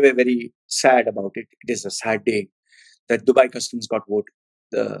 So they were very sad about it. It is a sad day that Dubai customs got voted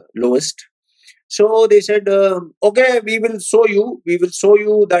the lowest. So they said, okay, we will show you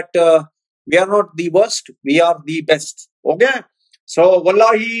that we are not the worst, we are the best. Okay. So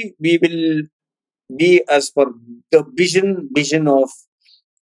wallahi, we will be as per the vision of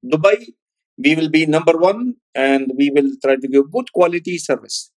Dubai. We will be number one and we will try to give good quality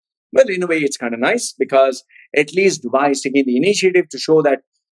service. Well, in a way, it's kind of nice because at least Dubai is taking the initiative to show that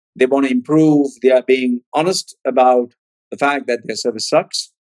they want to improve. They are being honest about the fact that their service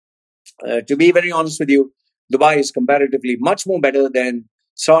sucks. To be very honest with you, Dubai is comparatively much more better than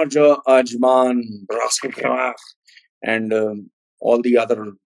Sharjah, Ajman, Ras Al Khaimah, and all the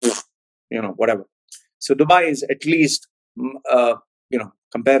other, whatever. So Dubai is at least,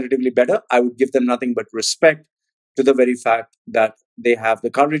 comparatively better. I would give them nothing but respect to the very fact that they have the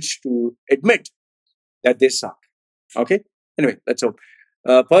courage to admit that they suck. Okay? Anyway, let's hope.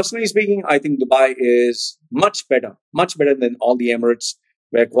 Personally speaking, I think Dubai is much better than all the Emirates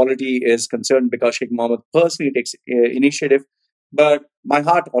where quality is concerned because Sheikh Mohammed personally takes initiative. But my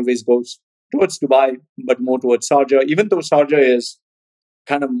heart always goes towards Dubai, but more towards Sharjah. Even though Sharjah is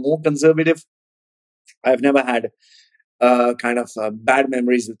kind of more conservative, I've never had bad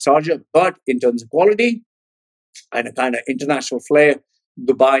memories with Sharjah. But in terms of quality and a kind of international flair,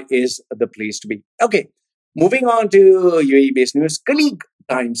 Dubai is the place to be. Okay, moving on to UAE-based news. Colleague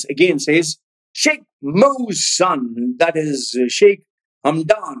Times again says, Sheikh Mo's son, that is Sheikh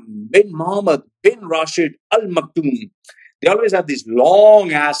Hamdan bin Mohammad bin Rashid Al Maktoum. They always have these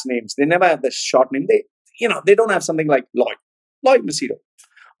long ass names. They never have the short name. They don't have something like Lloyd Machedo,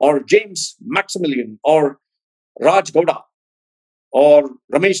 or James Maximilian, or Raj Gowda, or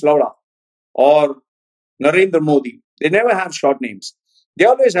Ramesh Lauda, or Narendra Modi. They never have short names. They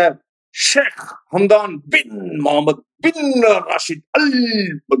always have Sheikh Hamdan bin Mohammad bin Rashid Al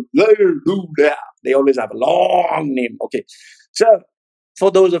Maktoum. They always have a long name. Okay. So,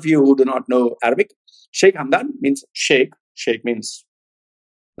 for those of you who do not know Arabic, Sheikh Hamdan means Sheikh. Sheikh means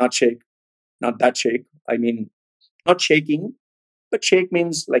not Sheikh, not that Sheikh, I mean, not shaking, but Sheikh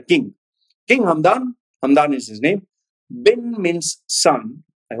means like king. King Hamdan, Hamdan is his name. Bin means son.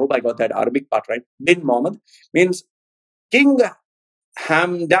 I hope I got that Arabic part right. Bin Mohammad means King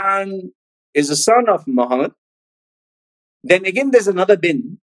Hamdan is the son of Muhammad. Then again, there's another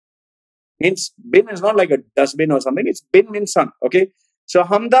bin. Means bin is not like a dustbin or something. It's bin means son. Okay. So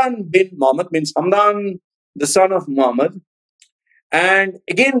Hamdan bin Muhammad means Hamdan, the son of Muhammad. And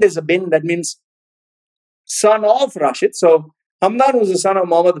again, there's a bin that means son of Rashid. So Hamdan was the son of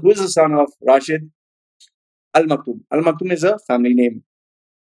Muhammad, who is the son of Rashid. Al Maktoum. Al Maktoum is a family name.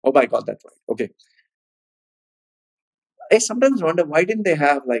 Hope I got that right. Okay. I sometimes wonder why didn't they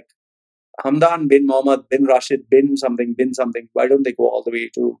have like Hamdan bin Mohammad bin Rashid bin something bin something? Why don't they go all the way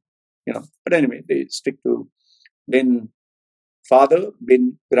to, you know? But anyway, they stick to bin father,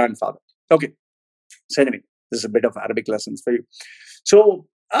 bin grandfather. Okay. So anyway, this is a bit of Arabic lessons for you. So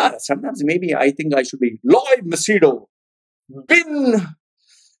sometimes maybe I think I should be Lloyd Machedo bin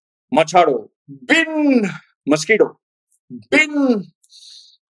Machedo bin Mosquito bin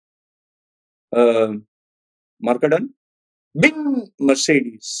Markadan bin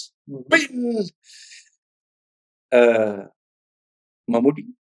Mercedes bin Mamuti.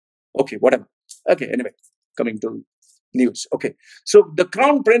 Okay, whatever. Okay, anyway, coming to news. Okay, so the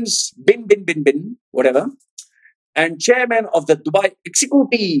Crown Prince bin whatever, and chairman of the Dubai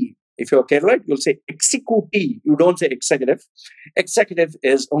Executive. If you're Kerala, you'll say executive. You don't say executive. Executive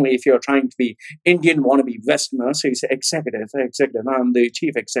is only if you're trying to be Indian, wannabe Westerner. So you say executive. I'm the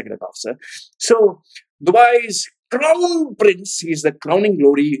chief executive officer. So Dubai's Crown Prince, he's the crowning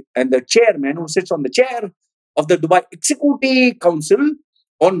glory, and the chairman who sits on the chair of the Dubai Executive Council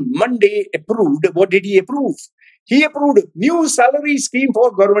on Monday approved. What did he approve? He approved new salary scheme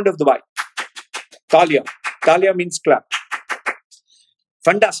for government of Dubai. Talia. Talia means clap.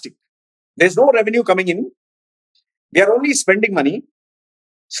 Fantastic. There's no revenue coming in. They are only spending money.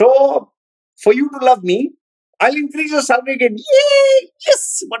 So, for you to love me, I'll increase your salary again. Yay!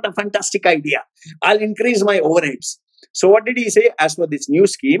 Yes! What a fantastic idea. I'll increase my overheads. So, what did he say? As for this new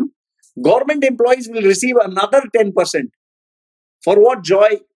scheme, government employees will receive another 10%. For what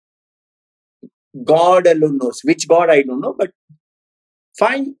joy? God alone knows. Which God, I don't know. But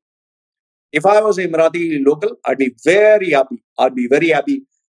fine. If I was a Emirati local, I'd be very happy. I'd be very happy.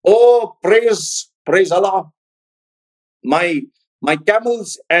 Oh, praise Allah. My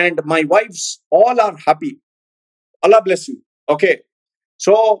camels and my wives all are happy. Allah bless you. Okay.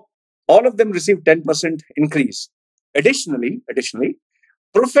 So all of them receive 10% increase. Additionally,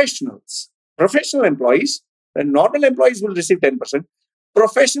 professional employees, and normal employees will receive 10%.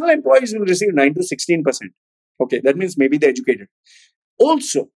 Professional employees will receive 9 to 16%. Okay, that means maybe they're educated.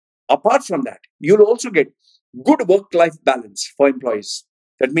 Also, apart from that, you'll also get good work-life balance for employees.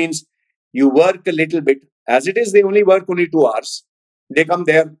 That means you work a little bit. As it is, they only work only 2 hours. They come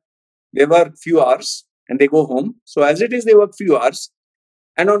there, they work few hours, and they go home. So as it is, they work few hours.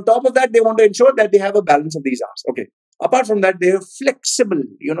 And on top of that, they want to ensure that they have a balance of these hours. Okay. Apart from that, they have flexible,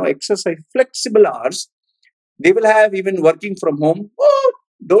 exercise, flexible hours. They will have even working from home. Oh,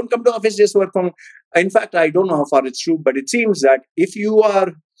 don't come to office, just work from home. In fact, I don't know how far it's true, but it seems that if you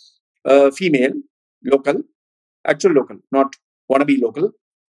are female, local, actual local, not wannabe local,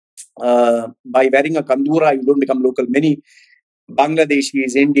 by wearing a kandura, you don't become local. Many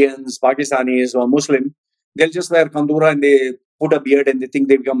Bangladeshis, Indians, Pakistanis, or Muslim, they'll just wear kandura and they put a beard and they think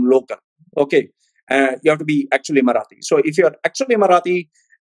they become local. Okay. You have to be actually Marathi. So if you're actually Marathi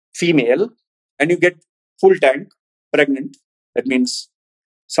female and you get full tank, pregnant, that means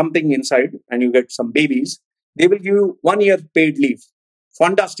something inside, and you get some babies, they will give you 1 year paid leave.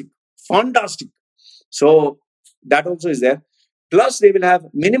 Fantastic. So that also is there. Plus, they will have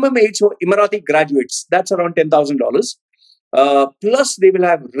minimum age for Emirati graduates. That's around $10,000. Plus, they will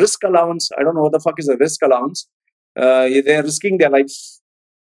have risk allowance. I don't know what the fuck is a risk allowance. They're risking their lives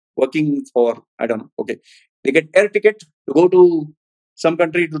working for, I don't know. Okay. They get air ticket to go to some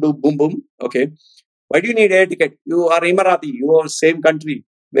country to do boom boom. Okay. Why do you need air ticket? You are Emirati. You are same country.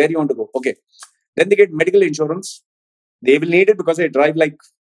 Where you want to go? Okay. Then they get medical insurance. They will need it because they drive like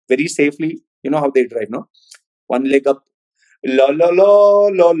very safely. You know how they drive, no? One leg up. La la la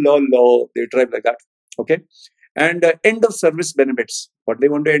la la la. They drive like that. Okay. And end of service benefits. What they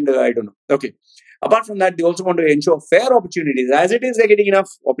want to end, I don't know. Okay. Apart from that, they also want to ensure fair opportunities. As it is, they're getting enough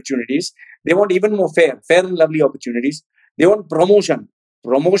opportunities. They want even more fair and lovely opportunities. They want promotion.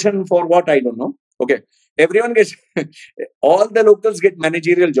 Promotion for what? I don't know. Okay. Everyone gets, all the locals get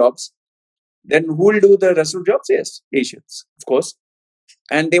managerial jobs. Then who will do the rest of the jobs? Yes, Asians, of course.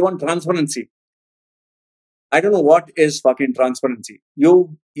 And they want transparency. I don't know what is fucking transparency.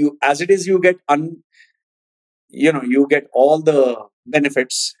 You as it is, you get you get all the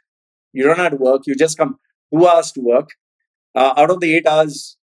benefits. You don't have to work. You just come 2 hours to work. Out of the 8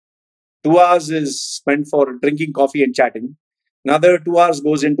 hours, 2 hours is spent for drinking coffee and chatting. Another 2 hours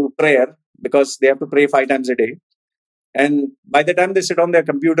goes into prayer because they have to pray 5 times a day. And by the time they sit on their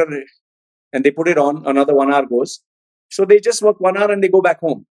computer and they put it on, another 1 hour goes. So they just work 1 hour and they go back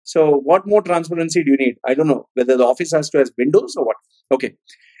home. So what more transparency do you need? I don't know whether the office has to have windows or what. Okay.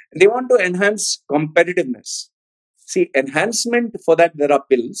 They want to enhance competitiveness. See, enhancement, for that there are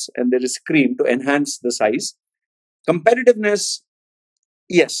pills and there is cream to enhance the size. Competitiveness,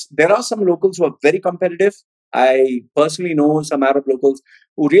 yes, there are some locals who are very competitive. I personally know some Arab locals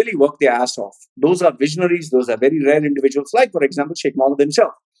who really work their ass off. Those are visionaries. Those are very rare individuals. Like, for example, Sheikh Mohammad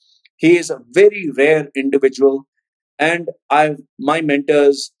himself. He is a very rare individual. And my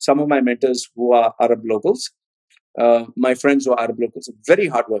mentors, some of my mentors who are Arab locals, my friends who are Arab locals, are very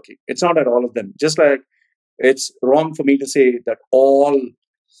hardworking. It's not at all of them. Just like it's wrong for me to say that all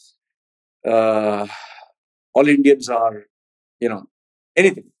Indians are,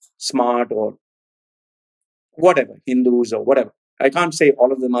 anything smart or whatever, Hindus or whatever. I can't say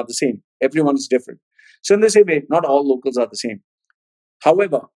all of them are the same. Everyone is different. So in the same way, not all locals are the same.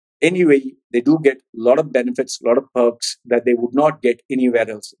 However, in UAE, they do get a lot of benefits, a lot of perks that they would not get anywhere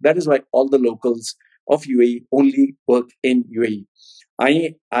else. That is why all the locals of UAE only work in UAE.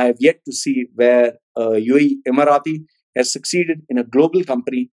 I have yet to see where a UAE Emirati has succeeded in a global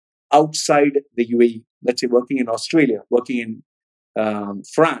company outside the UAE. Let's say working in Australia, working in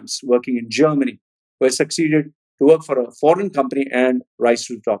France, working in Germany, who has succeeded to work for a foreign company and rise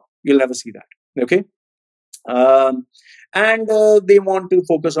to the top. You'll never see that. Okay. And they want to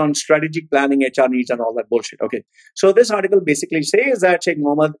focus on strategic planning, HR needs, and all that bullshit. Okay. So this article basically says that Sheikh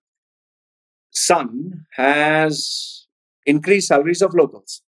Mohammed's son has increased salaries of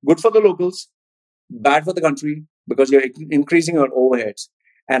locals. Good for the locals, bad for the country because you're increasing your overheads.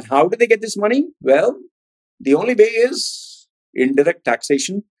 And how do they get this money? Well, the only way is indirect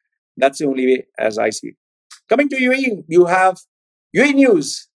taxation. That's the only way, as I see it. Coming to UAE, you have UAE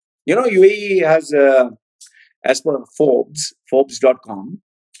News. UAE has, as per Forbes.com,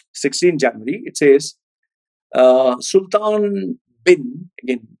 16 January, it says, Sultan bin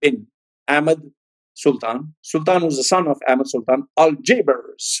Ahmed Sultan. Sultan was the son of Ahmed Sultan, Al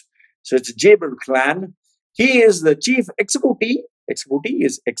Jabers. So it's a Jaber clan. He is the chief executive. Executive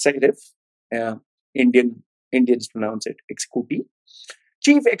is executive. Indians pronounce it executive.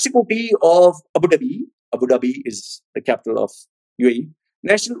 Chief executive of Abu Dhabi. Abu Dhabi is the capital of UAE.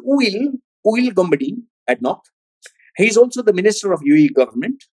 National Oil Company at NOC. He's also the minister of UAE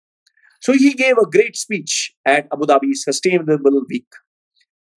government. So he gave a great speech at Abu Dhabi Sustainable Week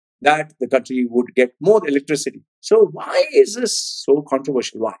that the country would get more electricity. So why is this so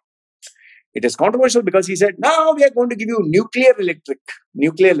controversial? Why? It is controversial because he said, now we are going to give you nuclear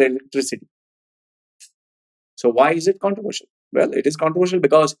electricity. So why is it controversial? Well, it is controversial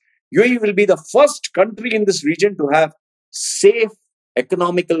because UAE will be the first country in this region to have safe,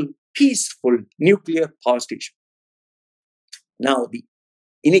 economical, peaceful nuclear power station. Now, the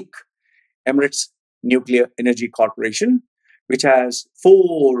INIC, Emirates Nuclear Energy Corporation, which has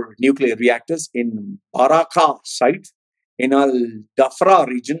 4 nuclear reactors in Baraka site in Al Dhafra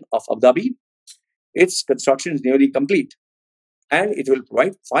region of Abu Dhabi. Its construction is nearly complete and it will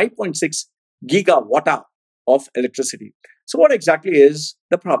provide 5.6 gigawatt of electricity. So what exactly is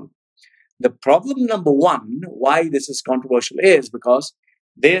the problem? The problem number one, why this is controversial, is because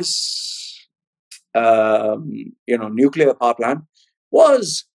this nuclear power plant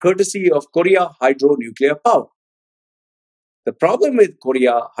was courtesy of Korea Hydro Nuclear Power. The problem with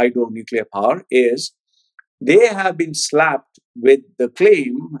Korea Hydro Nuclear Power is they have been slapped with the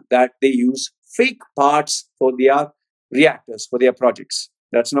claim that they use fake parts for their reactors, for their projects.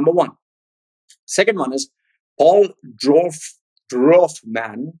 That's number one. Second one is Paul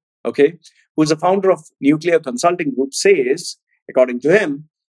Dorfman, okay, who's the founder of Nuclear Consulting Group, says, according to him,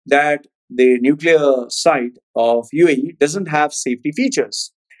 that the nuclear site of UAE doesn't have safety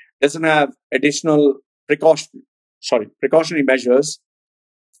features, doesn't have additional precautionary measures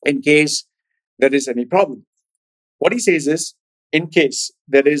in case there is any problem. What he says is, in case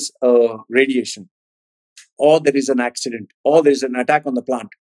there is a radiation, or there is an accident, or there is an attack on the plant,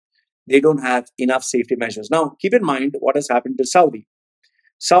 they don't have enough safety measures. Now, keep in mind what has happened to Saudi.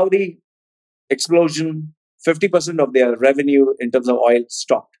 Saudi explosion, 50% of their revenue in terms of oil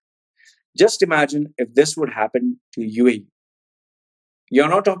stopped. Just imagine if this would happen to UAE. You're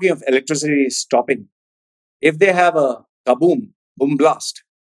not talking of electricity stopping. If they have a kaboom, boom blast,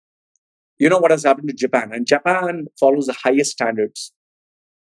 you know what has happened to Japan. And Japan follows the highest standards.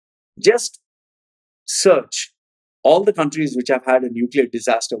 Just search all the countries which have had a nuclear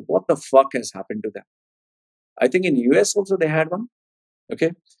disaster, what the fuck has happened to them? I think in the US also they had one.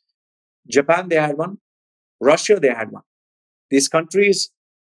 Okay. Japan, they had one. Russia, they had one. These countries,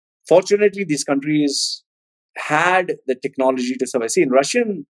 fortunately, these countries had the technology to survive. See, in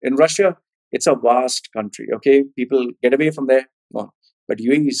Russia, it's a vast country. Okay. People get away from there. Go on. But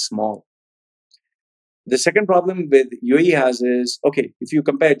UAE is small. The second problem with UAE has is, okay, if you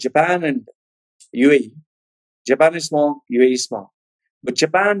compare Japan and UAE, Japan is small, UAE is small. But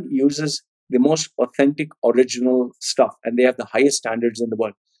Japan uses the most authentic, original stuff, and they have the highest standards in the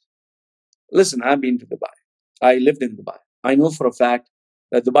world. Listen, I've been to Dubai. I lived in Dubai. I know for a fact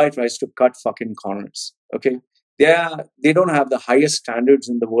that Dubai tries to cut fucking corners. Okay? They don't have the highest standards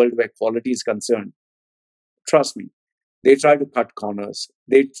in the world where quality is concerned. Trust me. They try to cut corners.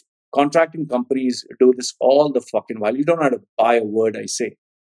 Contracting companies do this all the fucking while. You don't have to buy a word I say.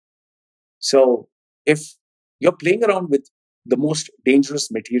 So if you're playing around with the most dangerous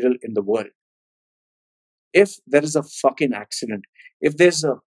material in the world, if there is a fucking accident, if there's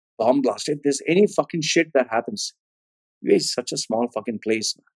a bomb blast, if there's any fucking shit that happens, UAE is such a small fucking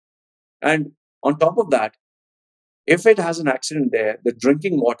place, man. And on top of that, if it has an accident there, the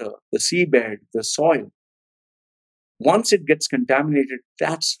drinking water, the seabed, the soil, once it gets contaminated,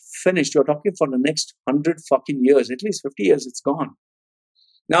 that's finished. You're talking for the next 100 fucking years, at least 50 years, it's gone.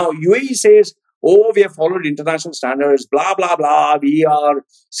 Now, UAE says, oh, we have followed international standards, blah, blah, blah. We are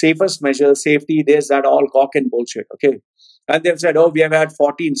safest measures, safety, this, that, all cock and bullshit. Okay. And they've said, oh, we have had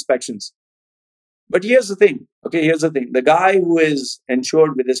 40 inspections. But here's the thing. Okay, here's the thing. The guy who is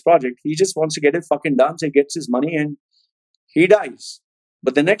insured with this project, he just wants to get it fucking done. So he gets his money and he dies.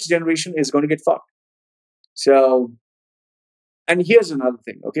 But the next generation is going to get fucked. So, and here's another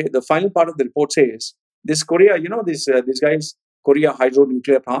thing. Okay, the final part of the report says, this Korea, you know, this guy's Korea hydro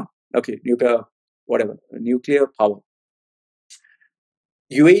nuclear power. Okay, nuclear power.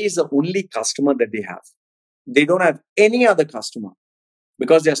 UAE is the only customer that they have. They don't have any other customer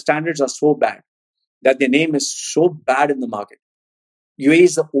because their standards are so bad that their name is so bad in the market. UAE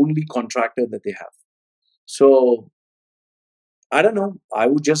is the only contractor that they have. So, I don't know. I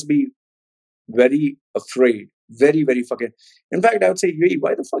would just be very afraid. Very, very fucking. In fact, I would say, UAE,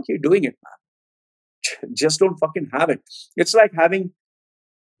 why the fuck are you doing it, man? Just don't fucking have it. It's like having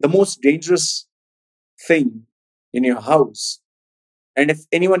the most dangerous thing in your house. And if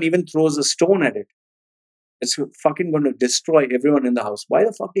anyone even throws a stone at it, it's fucking going to destroy everyone in the house. Why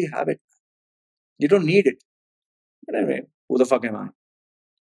the fuck do you have it? You don't need it. But anyway, who the fuck am I?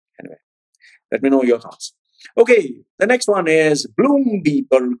 Anyway, let me know your thoughts. Okay, the next one is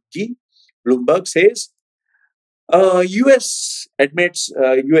Bloomberg. Bloomberg says, US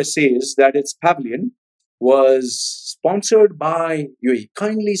says that its pavilion was sponsored by UAE,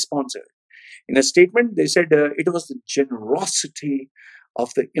 kindly sponsored. In a statement, they said it was the generosity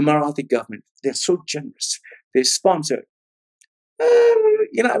of the Emirati government. They're so generous. They sponsored.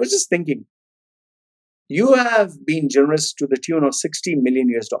 I was just thinking, you have been generous to the tune of $60 million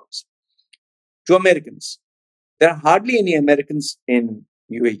to Americans. There are hardly any Americans in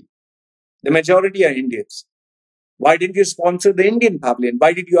UAE. The majority are Indians. Why didn't you sponsor the Indian pavilion?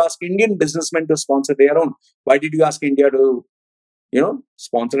 Why did you ask Indian businessmen to sponsor their own? Why did you ask India to,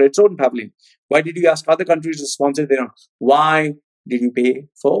 sponsor its own pavilion? Why did you ask other countries to sponsor their own? Why did you pay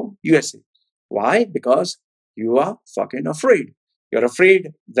for USA? Why? Because you are fucking afraid. You're afraid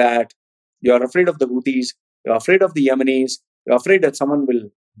of the Houthis. You're afraid of the Yemenis. You're afraid that someone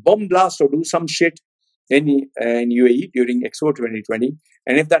will bomb blast or do some shit in UAE during Expo 2020.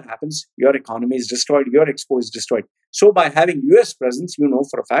 And if that happens, your economy is destroyed. Your Expo is destroyed. So by having US presence, you know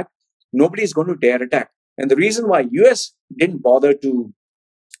for a fact, nobody is going to dare attack. And the reason why US didn't bother to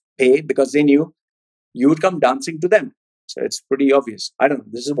pay, because they knew you would come dancing to them. So it's pretty obvious. I don't know.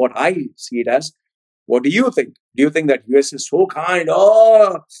 This is what I see it as. What do you think? Do you think that US is so kind?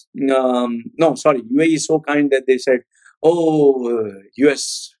 UAE is so kind that they said,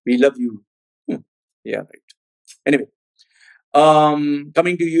 US, we love you. Yeah, right. Anyway,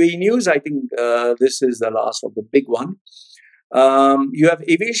 coming to UAE news, I think this is the last of the big one. You have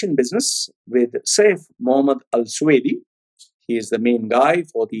aviation business with Sheikh Mohammad Al-Suwaidi. He is the main guy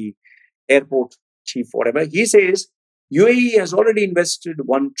for the airport chief, whatever. He says UAE has already invested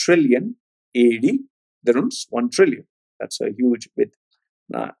 1 trillion AED dirhams, 1 trillion. That's a huge, with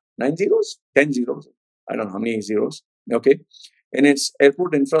 9 zeros, 10 zeros. I don't know how many zeros. Okay. In its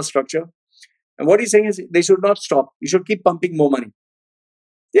airport infrastructure. And what he's saying is they should not stop. You should keep pumping more money.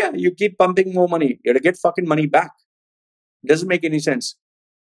 Yeah, you keep pumping more money. You have to get fucking money back. Doesn't make any sense.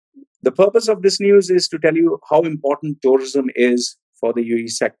 The purpose of this news is to tell you how important tourism is for the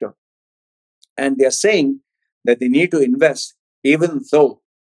UAE sector. And they're saying that they need to invest, even though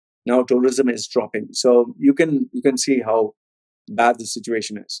now tourism is dropping. So you can see how bad the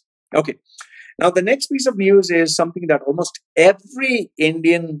situation is. Okay. Now the next piece of news is something that almost every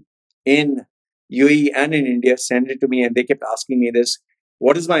Indian in UAE and in India sent it to me, and they kept asking me this.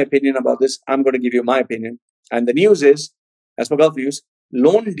 What is my opinion about this? I'm going to give you my opinion. And the news is, as per Gulf News,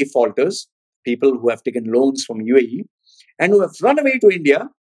 loan defaulters, people who have taken loans from UAE and who have run away to India,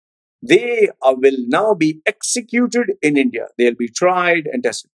 they will now be executed in India. They'll be tried and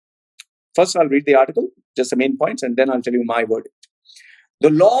tested. First, I'll read the article, just the main points, and then I'll tell you my verdict. The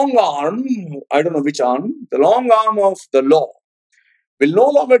long arm, I don't know which arm, the long arm of the law will no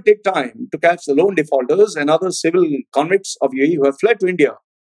longer take time to catch the loan defaulters and other civil convicts of UAE who have fled to India.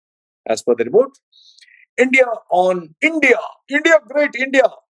 As per the report, India on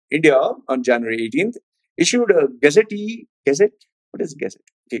January 18th issued a gazette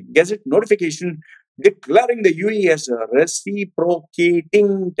notification declaring the UAE as a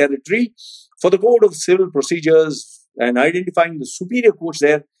reciprocating territory for the Code of Civil Procedures and identifying the superior courts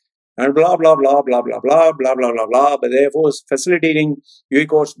there and blah blah blah blah blah blah blah blah blah blah, but therefore facilitating UAE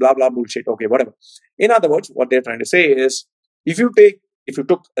courts, blah blah bullshit. Okay, whatever. In other words, what they're trying to say is, if you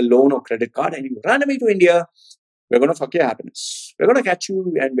took a loan or credit card and you ran away to India, we're going to fuck your happiness. We're going to catch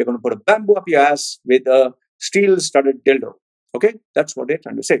you and we're going to put a bamboo up your ass with a steel-studded dildo. Okay, that's what they're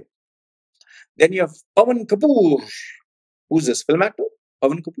trying to say. Then you have Pawan Kapoor. Who's this film actor?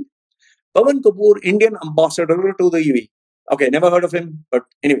 Pawan Kapoor. Pawan Kapoor, Indian ambassador to the UAE. Okay, never heard of him, but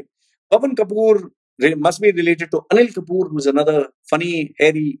anyway. Pawan Kapoor must be related to Anil Kapoor, who's another funny,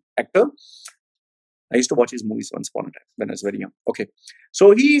 hairy actor. I used to watch his movies once upon a time when I was very young. Okay.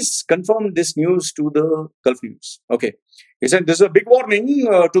 So he's confirmed this news to the Gulf News. Okay. He said, this is a big warning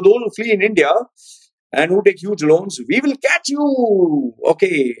to those who flee in India and who take huge loans. We will catch you.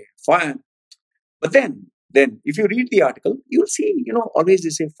 Okay, fine. But then if you read the article, you'll see, always they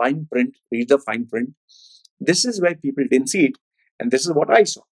say fine print, read the fine print. This is why people didn't see it. And this is what I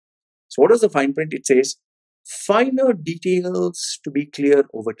saw. So what is the fine print? It says, finer details to be clear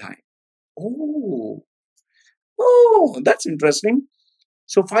over time. Oh, that's interesting.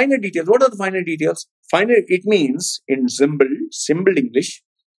 So finer details. What are the finer details? Finer, it means in symbol English,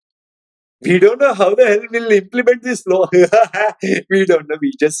 we don't know how the hell we'll implement this law. We don't know.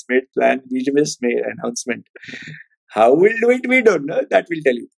 We just made plan. We just made announcement. How we'll do it, we don't know. That we'll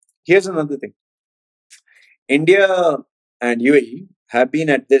tell you. Here's another thing. India and UAE have been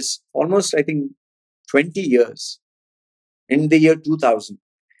at this almost, I think, 20 years. In the year 2000.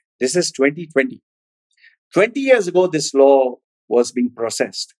 This is 2020. 20 years ago, this law was being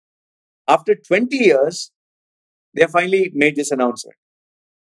processed. After 20 years, they finally made this announcement.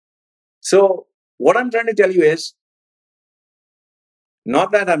 So, what I'm trying to tell you is,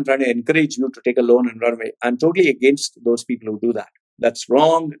 not that I'm trying to encourage you to take a loan and run away. I'm totally against those people who do that. That's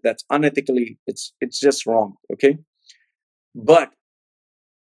wrong. That's unethically. It's just wrong. Okay. But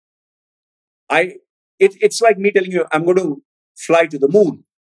it's like me telling you, I'm going to fly to the moon.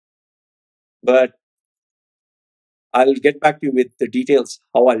 But I'll get back to you with the details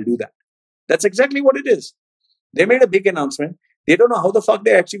how I'll do that. That's exactly what it is. They made a big announcement. They don't know how the fuck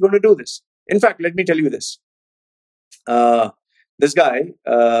they're actually going to do this. In fact, let me tell you this. This guy,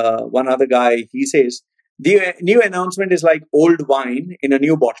 one other guy, he says, the new announcement is like old wine in a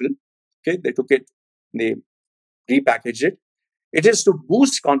new bottle. Okay, they took it, they repackaged it. It is to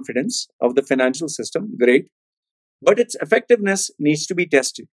boost confidence of the financial system. Great. But its effectiveness needs to be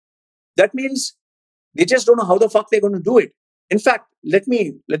tested. That means they just don't know how the fuck they're going to do it. In fact, let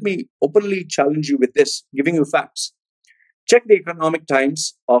me openly challenge you with this, giving you facts. Check the Economic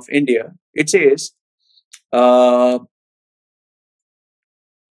Times of India. It says,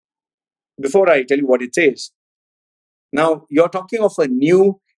 before I tell you what it says, now you're talking of a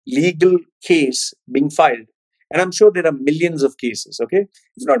new legal case being filed. And I'm sure there are millions of cases, okay?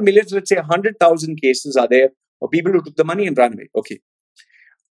 If not millions, let's say 100,000 cases are there of people who took the money and ran away. Okay.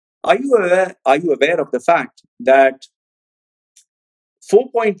 Are you aware of the fact that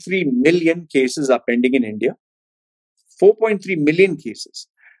 4.3 million cases are pending in India? 4.3 million cases,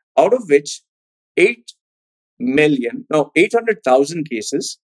 out of which 800,000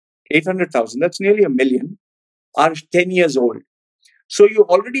 cases, 800,000, that's nearly a million, are 10 years old. So you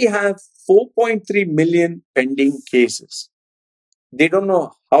already have 4.3 million pending cases. They don't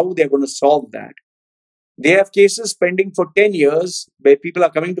know how they're going to solve that. They have cases pending for 10 years where people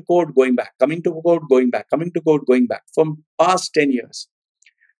are coming to court, going back, coming to court, going back, coming to court, going back from past 10 years.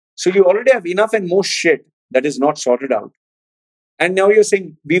 So you already have enough and more shit that is not sorted out. And now you're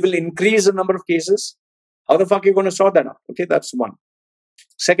saying we will increase the number of cases. How the fuck are you going to sort that out? Okay, that's one.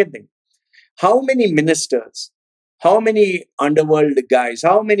 Second thing, How many ministers, how many underworld guys,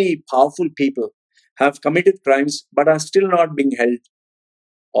 how many powerful people have committed crimes but are still not being held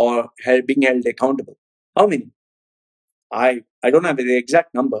or being held accountable? How many? I don't have the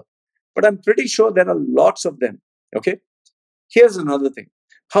exact number, but I'm pretty sure there are lots of them. Okay. Here's another thing.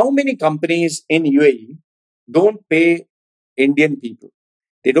 How many companies in UAE don't pay Indian people?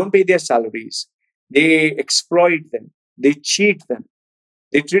 They don't pay their salaries. They exploit them. They cheat them.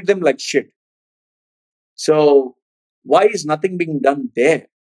 They treat them like shit. So why is nothing being done there?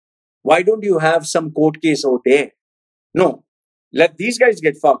 Why don't you have some court case over there? No, let these guys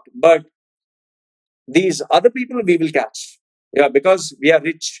get fucked. But these other people we will catch. Yeah, because we are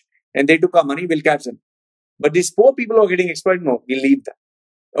rich and they took our money, we'll catch them. But these poor people who are getting exploited, no, we'll leave them.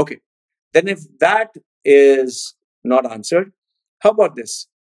 Okay. Then if that is not answered, how about this?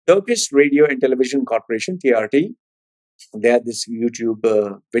 Turkish Radio and Television Corporation, TRT, they had this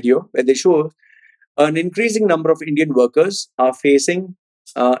YouTube video where they show an increasing number of Indian workers are facing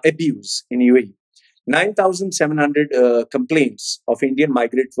abuse in UAE. 9,700 complaints of Indian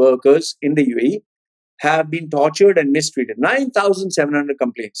migrant workers in the UAE have been tortured and mistreated. 9,700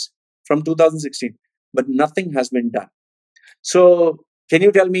 complaints from 2016, but nothing has been done. So can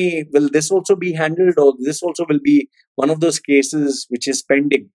you tell me, will this also be handled, or this also will be one of those cases which is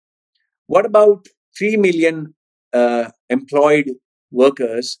pending? What about 3 million employed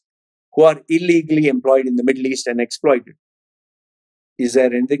workers who are illegally employed in the Middle East and exploited? Is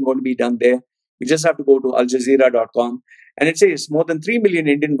there anything going to be done there? You just have to go to aljazeera.com and it says more than 3 million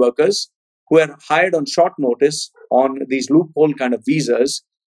Indian workers who are hired on short notice on these loophole kind of visas.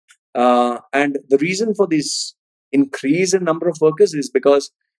 And the reason for this increase in number of workers is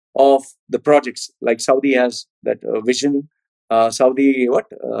because of the projects. Like Saudi has that vision, Saudi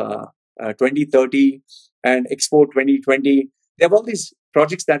 2030 and Expo 2020. They have all these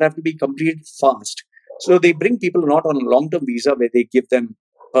projects that have to be completed fast. So they bring people not on a long-term visa where they give them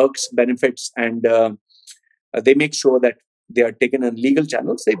perks, benefits, and they make sure that they are taken on legal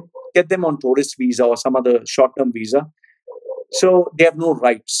channels. They get them on tourist visa or some other short-term visa. So they have no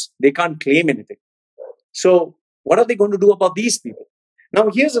rights. They can't claim anything. So what are they going to do about these people? Now,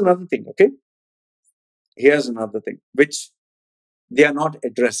 here's another thing, okay? Here's another thing which they are not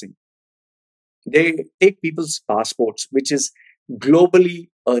addressing. They take people's passports, which is globally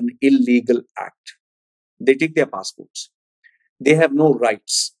an illegal act. They take their passports. They have no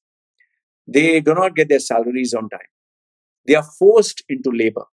rights. They do not get their salaries on time. They are forced into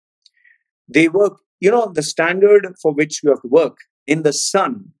labor. They work, the standard for which you have to work in the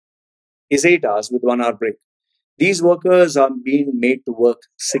sun is 8 hours with 1 hour break. These workers are being made to work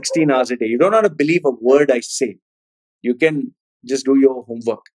 16 hours a day. You don't have to believe a word I say. You can just do your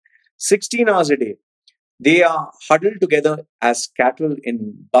homework. 16 hours a day. They are huddled together as cattle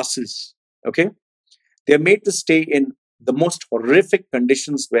in buses. Okay? They are made to stay in the most horrific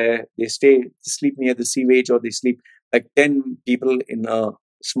conditions where they sleep near the sewage, or they sleep like 10 people in a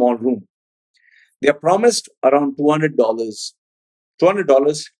small room. They are promised around $200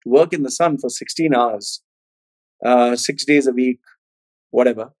 to work in the sun for 16 hours, 6 days a week,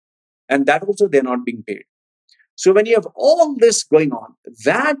 whatever. And that also they're not being paid. So when you have all this going on,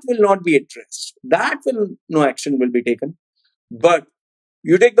 that will not be addressed. No action will be taken. But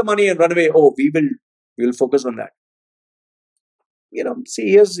you take the money and run away. Oh, we will focus on that. See,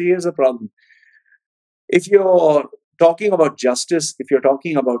 here's a problem. If you're talking about justice, if you're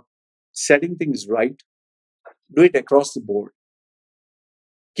talking about setting things right, do it across the board.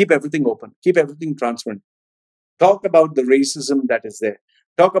 Keep everything open. Keep everything transparent. Talk about the racism that is there.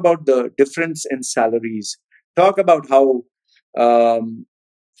 Talk about the difference in salaries. Talk about how,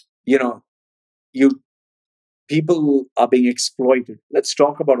 people are being exploited. Let's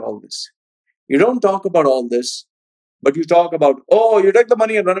talk about all this. You don't talk about all this, but you talk about, oh, you take the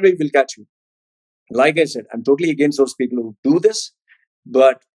money and run away, we'll catch you. Like I said, I'm totally against those people who do this,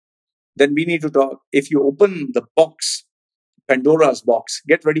 but then we need to talk. If you open the box, Pandora's box,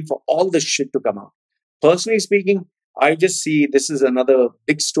 get ready for all this shit to come out. Personally speaking, I just see this is another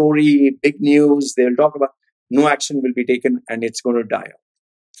big story, big news. They'll talk about, no action will be taken, and it's going to die out.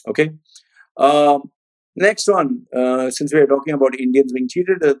 Okay. Next one, since we are talking about Indians being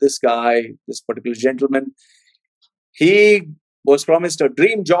cheated, this particular gentleman, he was promised a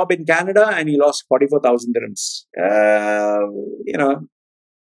dream job in Canada and he lost 44,000 dirhams.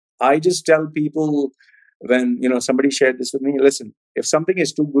 I just tell people when, somebody shared this with me, listen, if something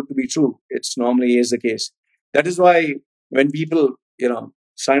is too good to be true, it's normally is the case. That is why when people,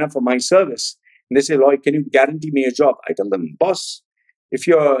 sign up for my service and they say, Lloyd, can you guarantee me a job? I tell them, boss, if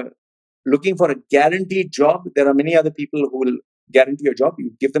you're looking for a guaranteed job, there are many other people who will guarantee your job.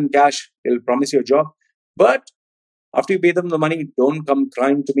 You give them cash, they'll promise you a job. But after you pay them the money, don't come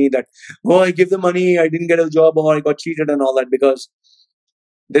crying to me that, oh, I give the money, I didn't get a job, or I got cheated and all that, because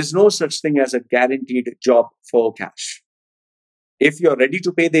there's no such thing as a guaranteed job for cash. If you're ready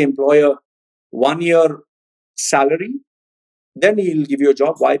to pay the employer 1 year salary, then he'll give you a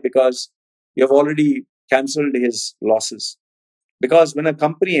job. Why? Because you have already cancelled his losses. Because when a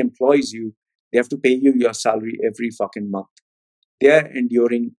company employs you, they have to pay you your salary every fucking month. They are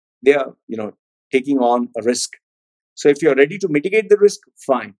enduring, they are, taking on a risk. So if you're ready to mitigate the risk,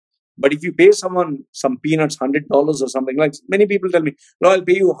 fine. But if you pay someone some peanuts, $100 or something, like many people tell me, no, I'll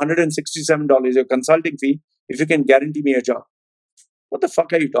pay you $167, your consulting fee, if you can guarantee me a job. What the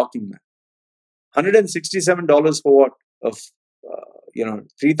fuck are you talking, man? $167 for what?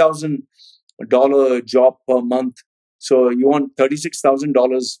 $3,000 job per month. So you want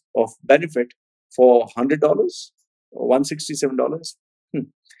 $36,000 of benefit for $100 or $167?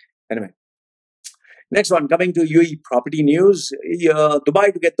 Anyway. Next one, coming to UAE property news.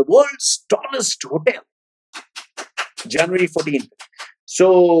 Dubai to get the world's tallest hotel. January 14th.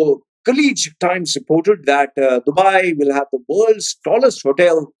 So, College Times reported that Dubai will have the world's tallest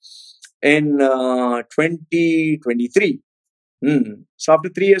hotel in 2023. So, after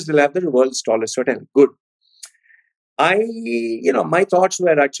 3 years, they'll have the world's tallest hotel. Good. My thoughts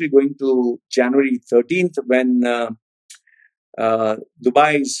were actually going to January 13th when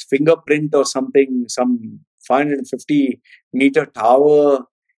Dubai's fingerprint or something, some 550-meter tower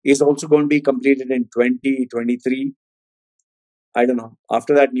is also going to be completed in 2023. I don't know.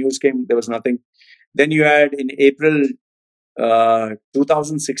 After that news came, there was nothing. Then you had in April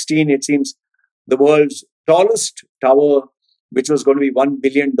 2016, it seems, the world's tallest tower, which was going to be $1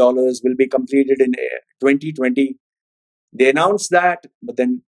 billion, will be completed in 2020. They announced that, but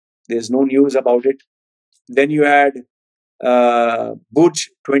then there's no news about it. Then you had Burj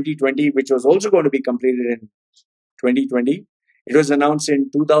 2020, which was also going to be completed in 2020. It was announced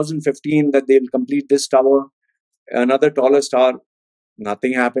in 2015 that they will complete this tower, another tallest tower.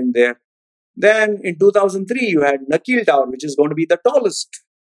 Nothing happened there. Then in 2003, you had Nakil Tower, which is going to be the tallest,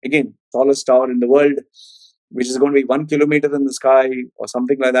 again, tallest tower in the world, which is going to be 1 kilometer in the sky or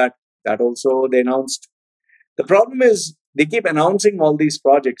something like that. That also they announced. The problem is they keep announcing all these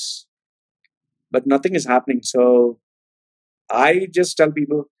projects, but nothing is happening. So I just tell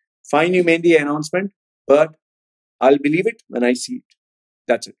people, fine, you made the announcement, but I'll believe it when I see it.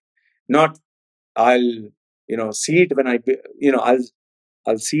 That's it. Not I'll, see it when I'll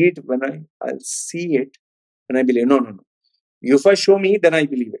see it when I'll see it when I believe. No. You first show me, then I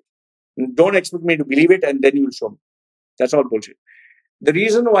believe it. Don't expect me to believe it and then you'll show me. That's all bullshit. The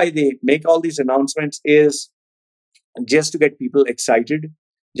reason why they make all these announcements is just to get people excited,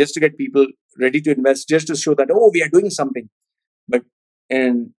 just to get people ready to invest, just to show that, oh, we are doing something. But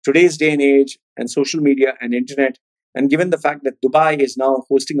in today's day and age and social media and internet, and given the fact that Dubai is now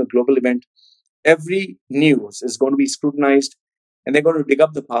hosting a global event, every news is going to be scrutinized and they're going to dig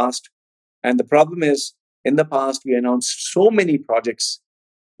up the past. And the problem is, in the past, we announced so many projects.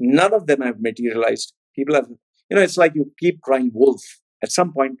 None of them have materialized. People have, it's like you keep crying wolf. At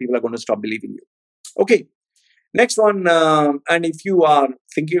some point, people are going to stop believing you. Okay. Next one, and if you are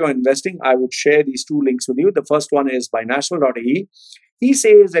thinking of investing, I would share these two links with you. The first one is by national.ae. He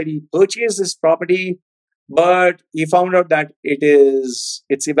says that he purchased this property, but he found out that its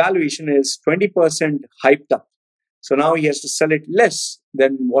evaluation is 20% hyped up. So now he has to sell it less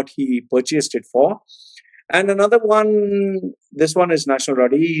than what he purchased it for. And another one, this one is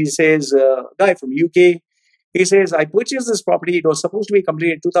national.ae. He says, guy from UK, he says, I purchased this property. It was supposed to be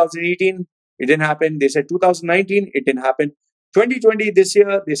completed in 2018. It didn't happen. They said 2019, it didn't happen. 2020, this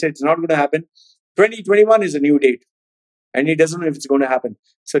year, they said it's not going to happen. 2021 is a new date. And he doesn't know if it's going to happen.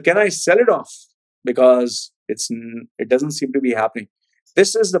 So can I sell it off? Because it doesn't seem to be happening.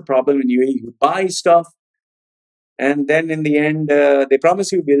 This is the problem in UAE. You buy stuff, and then in the end, they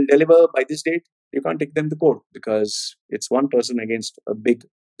promise you we'll deliver by this date. You can't take them to court because it's one person against a big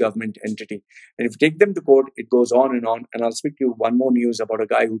government entity. And if you take them to court, it goes on. And I'll speak to you one more news about a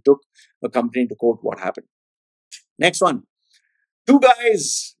guy who took a company to court. What happened? Next one. 2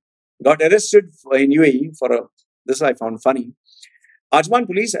 guys got arrested in UAE for this I found funny. Ajman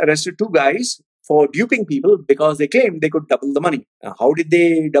police arrested 2 guys for duping people because they claimed they could double the money. Now, how did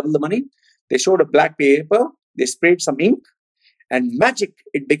they double the money? They showed a black paper, they sprayed some ink, and magic,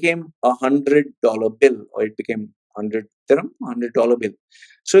 it became $100 bill, or it became 100 dirham, $100 bill.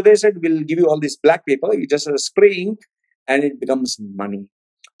 So they said, we'll give you all this black paper, you just spray ink, and it becomes money.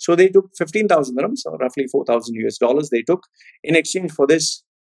 So they took 15,000 dirhams, or roughly 4,000 US dollars they took in exchange for this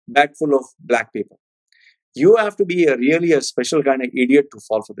bag full of black paper. You have to be really a special kind of idiot to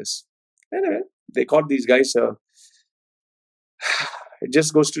fall for this. Anyway, they caught these guys. It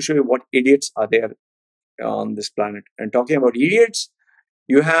just goes to show you what idiots are there on this planet. And talking about idiots,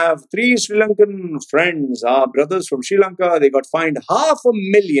 you have 3 Sri Lankan friends, our brothers from Sri Lanka. They got fined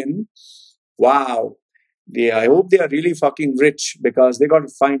 $500,000. Wow. I hope they are really fucking rich, because they got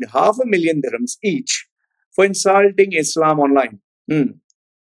fined $500,000 dirhams each for insulting Islam online.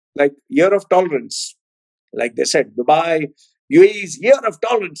 Like year of tolerance. Like they said, Dubai, UAE's year of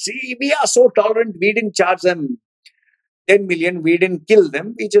tolerance. See, we are so tolerant. We didn't charge them 10 million. We didn't kill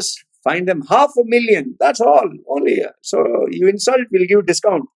them. We just fined them $500,000. That's all. Only. So you insult, we'll give you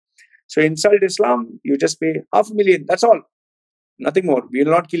discount. So insult Islam, you just pay $500,000. That's all. Nothing more. We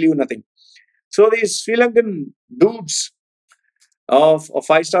will not kill you, nothing. So these Sri Lankan dudes of a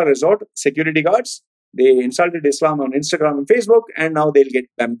 5-star resort, security guards, they insulted Islam on Instagram and Facebook, and now they'll get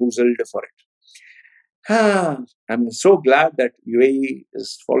bamboozled for it. I'm so glad that UAE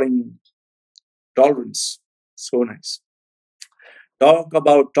is following tolerance. So nice. Talk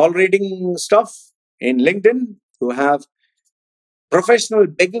about tolerating stuff in LinkedIn. You have professional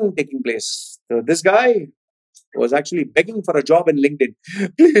begging taking place. So this guy was actually begging for a job in LinkedIn.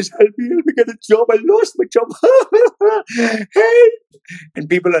 Please help me get a job. I lost my job. Help! And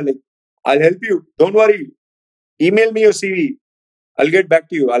people are like, I'll help you. Don't worry. Email me your CV. I'll get back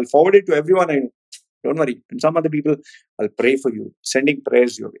to you. I'll forward it to everyone I know. Don't worry. And some other people, I'll pray for you. Sending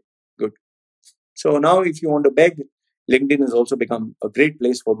prayers your way. Good. So now if you want to beg, LinkedIn has also become a great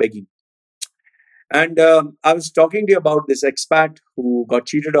place for begging. And I was talking to you about this expat who got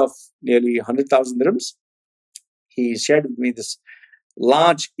cheated of nearly 100,000 dirhams. He shared with me this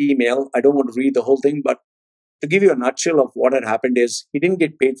large email. I don't want to read the whole thing, but to give you a nutshell of what had happened is he didn't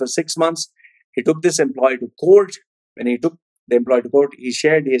get paid for 6 months. He took this employee to court. When he took the employee to court, he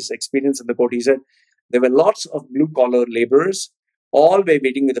shared his experience in the court. He said there were lots of blue-collar laborers, all were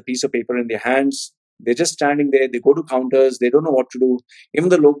waiting with a piece of paper in their hands. They're just standing there. They go to counters. They don't know what to do. Even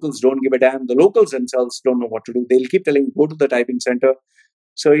the locals don't give a damn. The locals themselves don't know what to do. They'll keep telling, go to the typing center.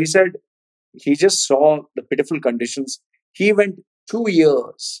 So he said, he just saw the pitiful conditions. He went 2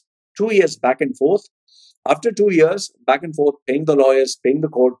 years back and forth. After 2 years, back and forth, paying the lawyers, paying the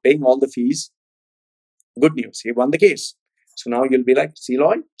court, paying all the fees. Good news, he won the case. So now you'll be like, see,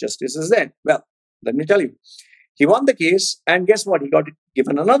 Lloyd, justice is there. Well, let me tell you. He won the case, and guess what? He got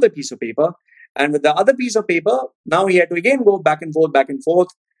given another piece of paper. And with the other piece of paper, now he had to again go back and forth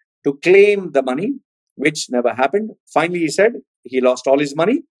to claim the money, which never happened. Finally, he said he lost all his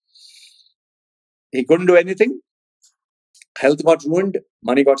money. He couldn't do anything. Health got ruined.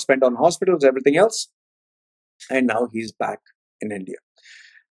 Money got spent on hospitals, everything else. And now he's back in India.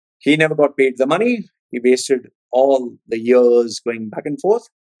 He never got paid the money. He wasted all the years going back and forth.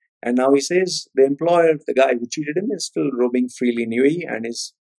 And now he says the employer, the guy who cheated him, is still roaming freely in UAE and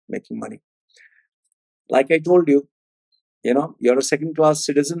is making money. Like I told you, you're a second-class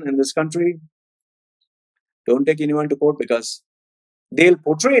citizen in this country. Don't take anyone to court, because they'll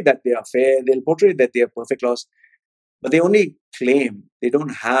portray that they are fair. They'll portray that they are perfect laws. But they only claim. They don't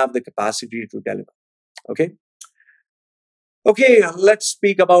have the capacity to deliver. Okay? Okay, let's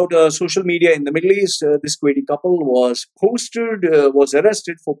speak about social media in the Middle East. This Kuwaiti couple was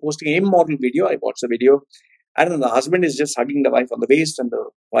arrested for posting an immoral video. I watched the video. I don't know, the husband is just hugging the wife on the waist, and the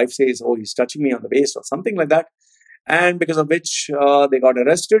wife says, oh, he's touching me on the waist or something like that. And because of which they got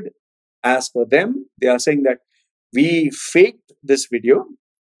arrested. As per them, they are saying that we faked this video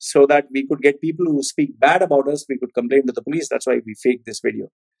so that we could get people who speak bad about us. We could complain to the police. That's why we faked this video.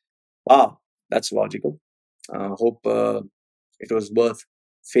 Wow, that's logical. Hope it was worth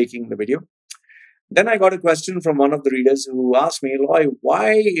faking the video. Then I got a question from one of the readers who asked me, Loy,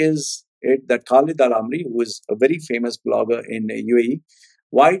 why is it that Khalid Al-Amri, who is a very famous blogger in UAE,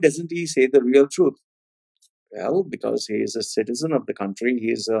 why doesn't he say the real truth? Well, because he is a citizen of the country.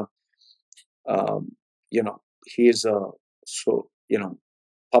 He is a,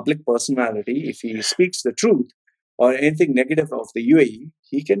 public personality. If he speaks the truth or anything negative of the UAE,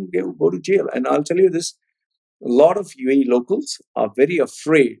 he can go to jail. And I'll tell you this, a lot of UAE locals are very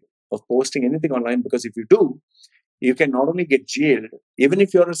afraid of posting anything online, because if you do, you can not only get jailed, even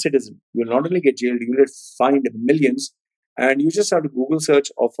if you're a citizen, you'll not only get jailed, you'll get fined millions. And you just have to Google search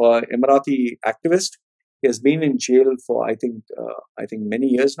of an Emirati activist. He has been in jail for, I think many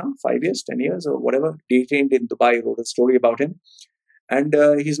years now, 5 years, 10 years or whatever, detained in Dubai. I wrote a story about him. And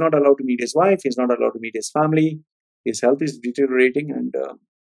he's not allowed to meet his wife. He's not allowed to meet his family. His health is deteriorating. And,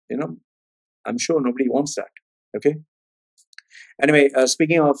 I'm sure nobody wants that. Okay. Anyway,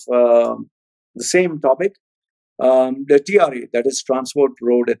 speaking of the same topic, The TRA, that is Transport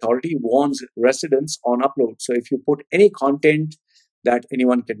Road Authority, warns residents on upload. So if you put any content that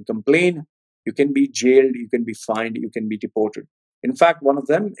anyone can complain, you can be jailed, you can be fined, you can be deported. In fact, one of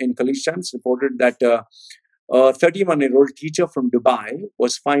them in Khaleej Times reported that a 31-year-old teacher from Dubai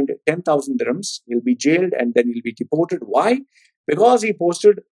was fined 10,000 dirhams. He'll be jailed and then he'll be deported. Why? Because he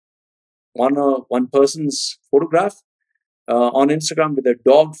posted one person's photograph on Instagram with a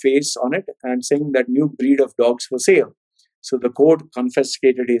dog face on it and saying that new breed of dogs for sale. So the court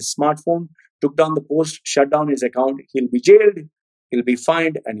confiscated his smartphone, took down the post, shut down his account. He'll be jailed, he'll be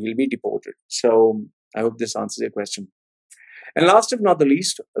fined, and he'll be deported. So I hope this answers your question. And last but not the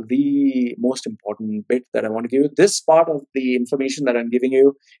least, the most important bit that I want to give you, this part of the information that I'm giving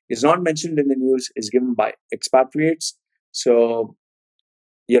you is not mentioned in the news, is given by expatriates. So,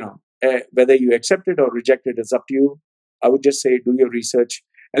 whether you accept it or reject it is up to you. I would just say do your research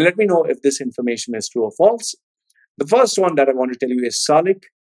and let me know if this information is true or false. The first one that I want to tell you is Salik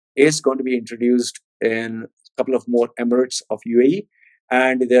is going to be introduced in a couple of more emirates of UAE.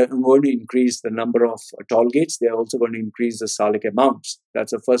 And they're going to increase the number of toll gates. They're also going to increase the Salik amounts.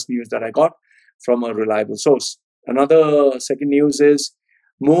 That's the first news that I got from a reliable source. Another second news is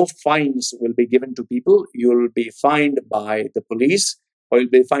more fines will be given to people. You'll be fined by the police, or you'll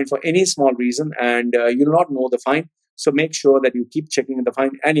be fined for any small reason, and you'll not know the fine. So make sure that you keep checking the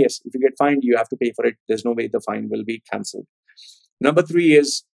fine. And yes, if you get fined, you have to pay for it. There's no way the fine will be cancelled. Number 3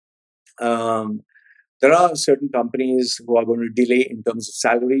 is there are certain companies who are going to delay in terms of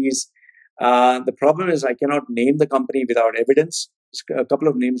salaries. The problem is I cannot name the company without evidence. A couple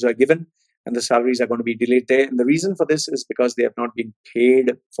of names are given and the salaries are going to be delayed there. And the reason for this is because they have not been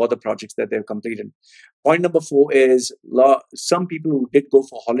paid for the projects that they've completed. Point number 4 is some people who did go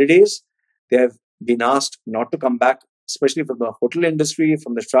for holidays, they have been asked not to come back, especially from the hotel industry,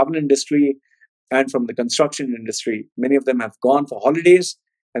 from the travel industry, and from the construction industry. Many of them have gone for holidays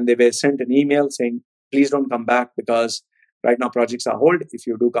and they were sent an email saying, please don't come back because right now projects are hold. If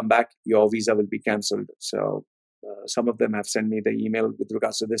you do come back, your visa will be cancelled. So some of them have sent me the email with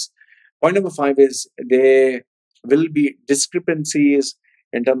regards to this. Point number 5 is there will be discrepancies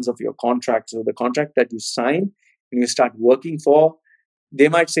in terms of your contract. So the contract that you sign when you start working for, they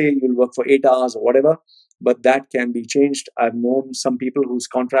might say you'll work for 8 hours or whatever, but that can be changed. I've known some people whose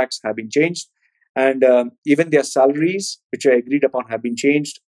contracts have been changed and even their salaries, which are agreed upon, have been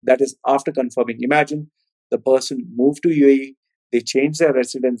changed. That is after confirming. Imagine the person moved to UAE, they changed their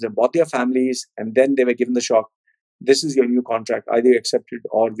residence, they bought their families, and then they were given the shock. This is your new contract. Either you accept it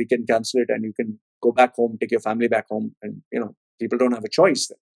or we can cancel it and you can go back home, take your family back home. And, people don't have a choice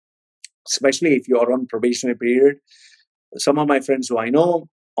then. Especially if you are on probationary period. Some of my friends who I know,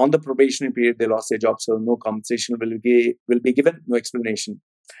 on the probationary period, they lost their job. So no compensation will be given, no explanation.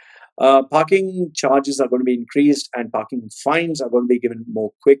 Parking charges are going to be increased and parking fines are going to be given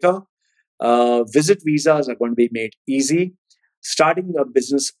more quicker. Visit visas are going to be made easy. Starting a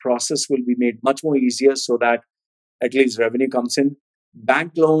business process will be made much more easier so that at least revenue comes in.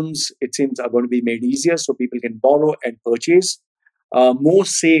 Bank loans, it seems, are going to be made easier so people can borrow and purchase. More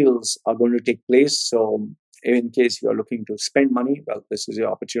sales are going to take place. So in case you are looking to spend money, well, this is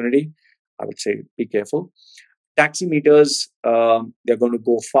your opportunity. I would say be careful. Taximeters, they're going to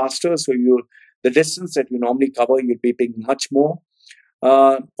go faster. So the distance that you normally cover, you'll be paying much more.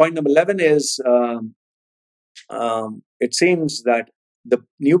 Point number 11 is it seems that the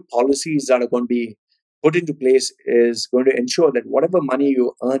new policies that are going to be put into place is going to ensure that whatever money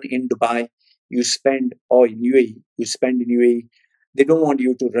you earn in Dubai, you spend, or in UAE, you spend in UAE. They don't want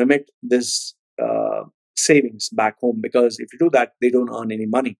you to remit this savings back home because if you do that, they don't earn any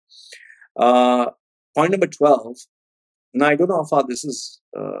money. Point number 12, now I don't know how far this is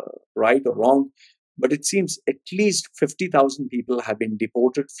right or wrong, but it seems at least 50,000 people have been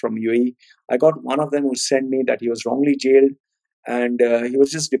deported from UAE. I got one of them who sent me that he was wrongly jailed and he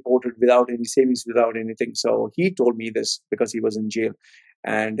was just deported without any savings, without anything. So he told me this because he was in jail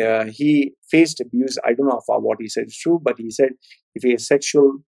and he faced abuse. I don't know how far what he said is true, but he said if he has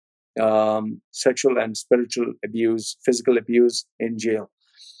sexual and spiritual abuse, physical abuse in jail.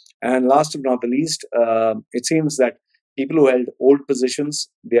 And last but not the least, it seems that people who held old positions,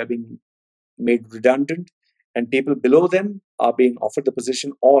 they are being made redundant and people below them are being offered the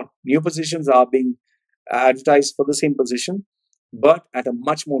position or new positions are being advertised for the same position, but at a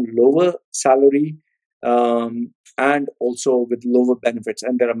much more lower salary and also with lower benefits.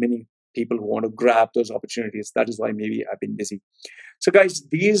 And there are many people who want to grab those opportunities. That is why maybe I've been busy. So guys,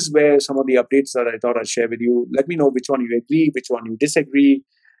 these were some of the updates that I thought I'd share with you. Let me know which one you agree, which one you disagree.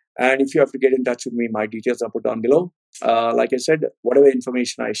 And if you have to get in touch with me, my details are put down below. Like I said, whatever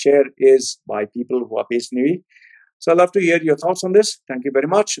information I share is by people who are based in UAE. So I'd love to hear your thoughts on this. Thank you very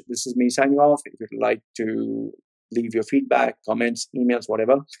much. This is me signing off. If you'd like to leave your feedback, comments, emails,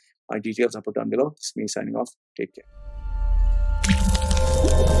 whatever, my details are put down below. This is me signing off. Take care.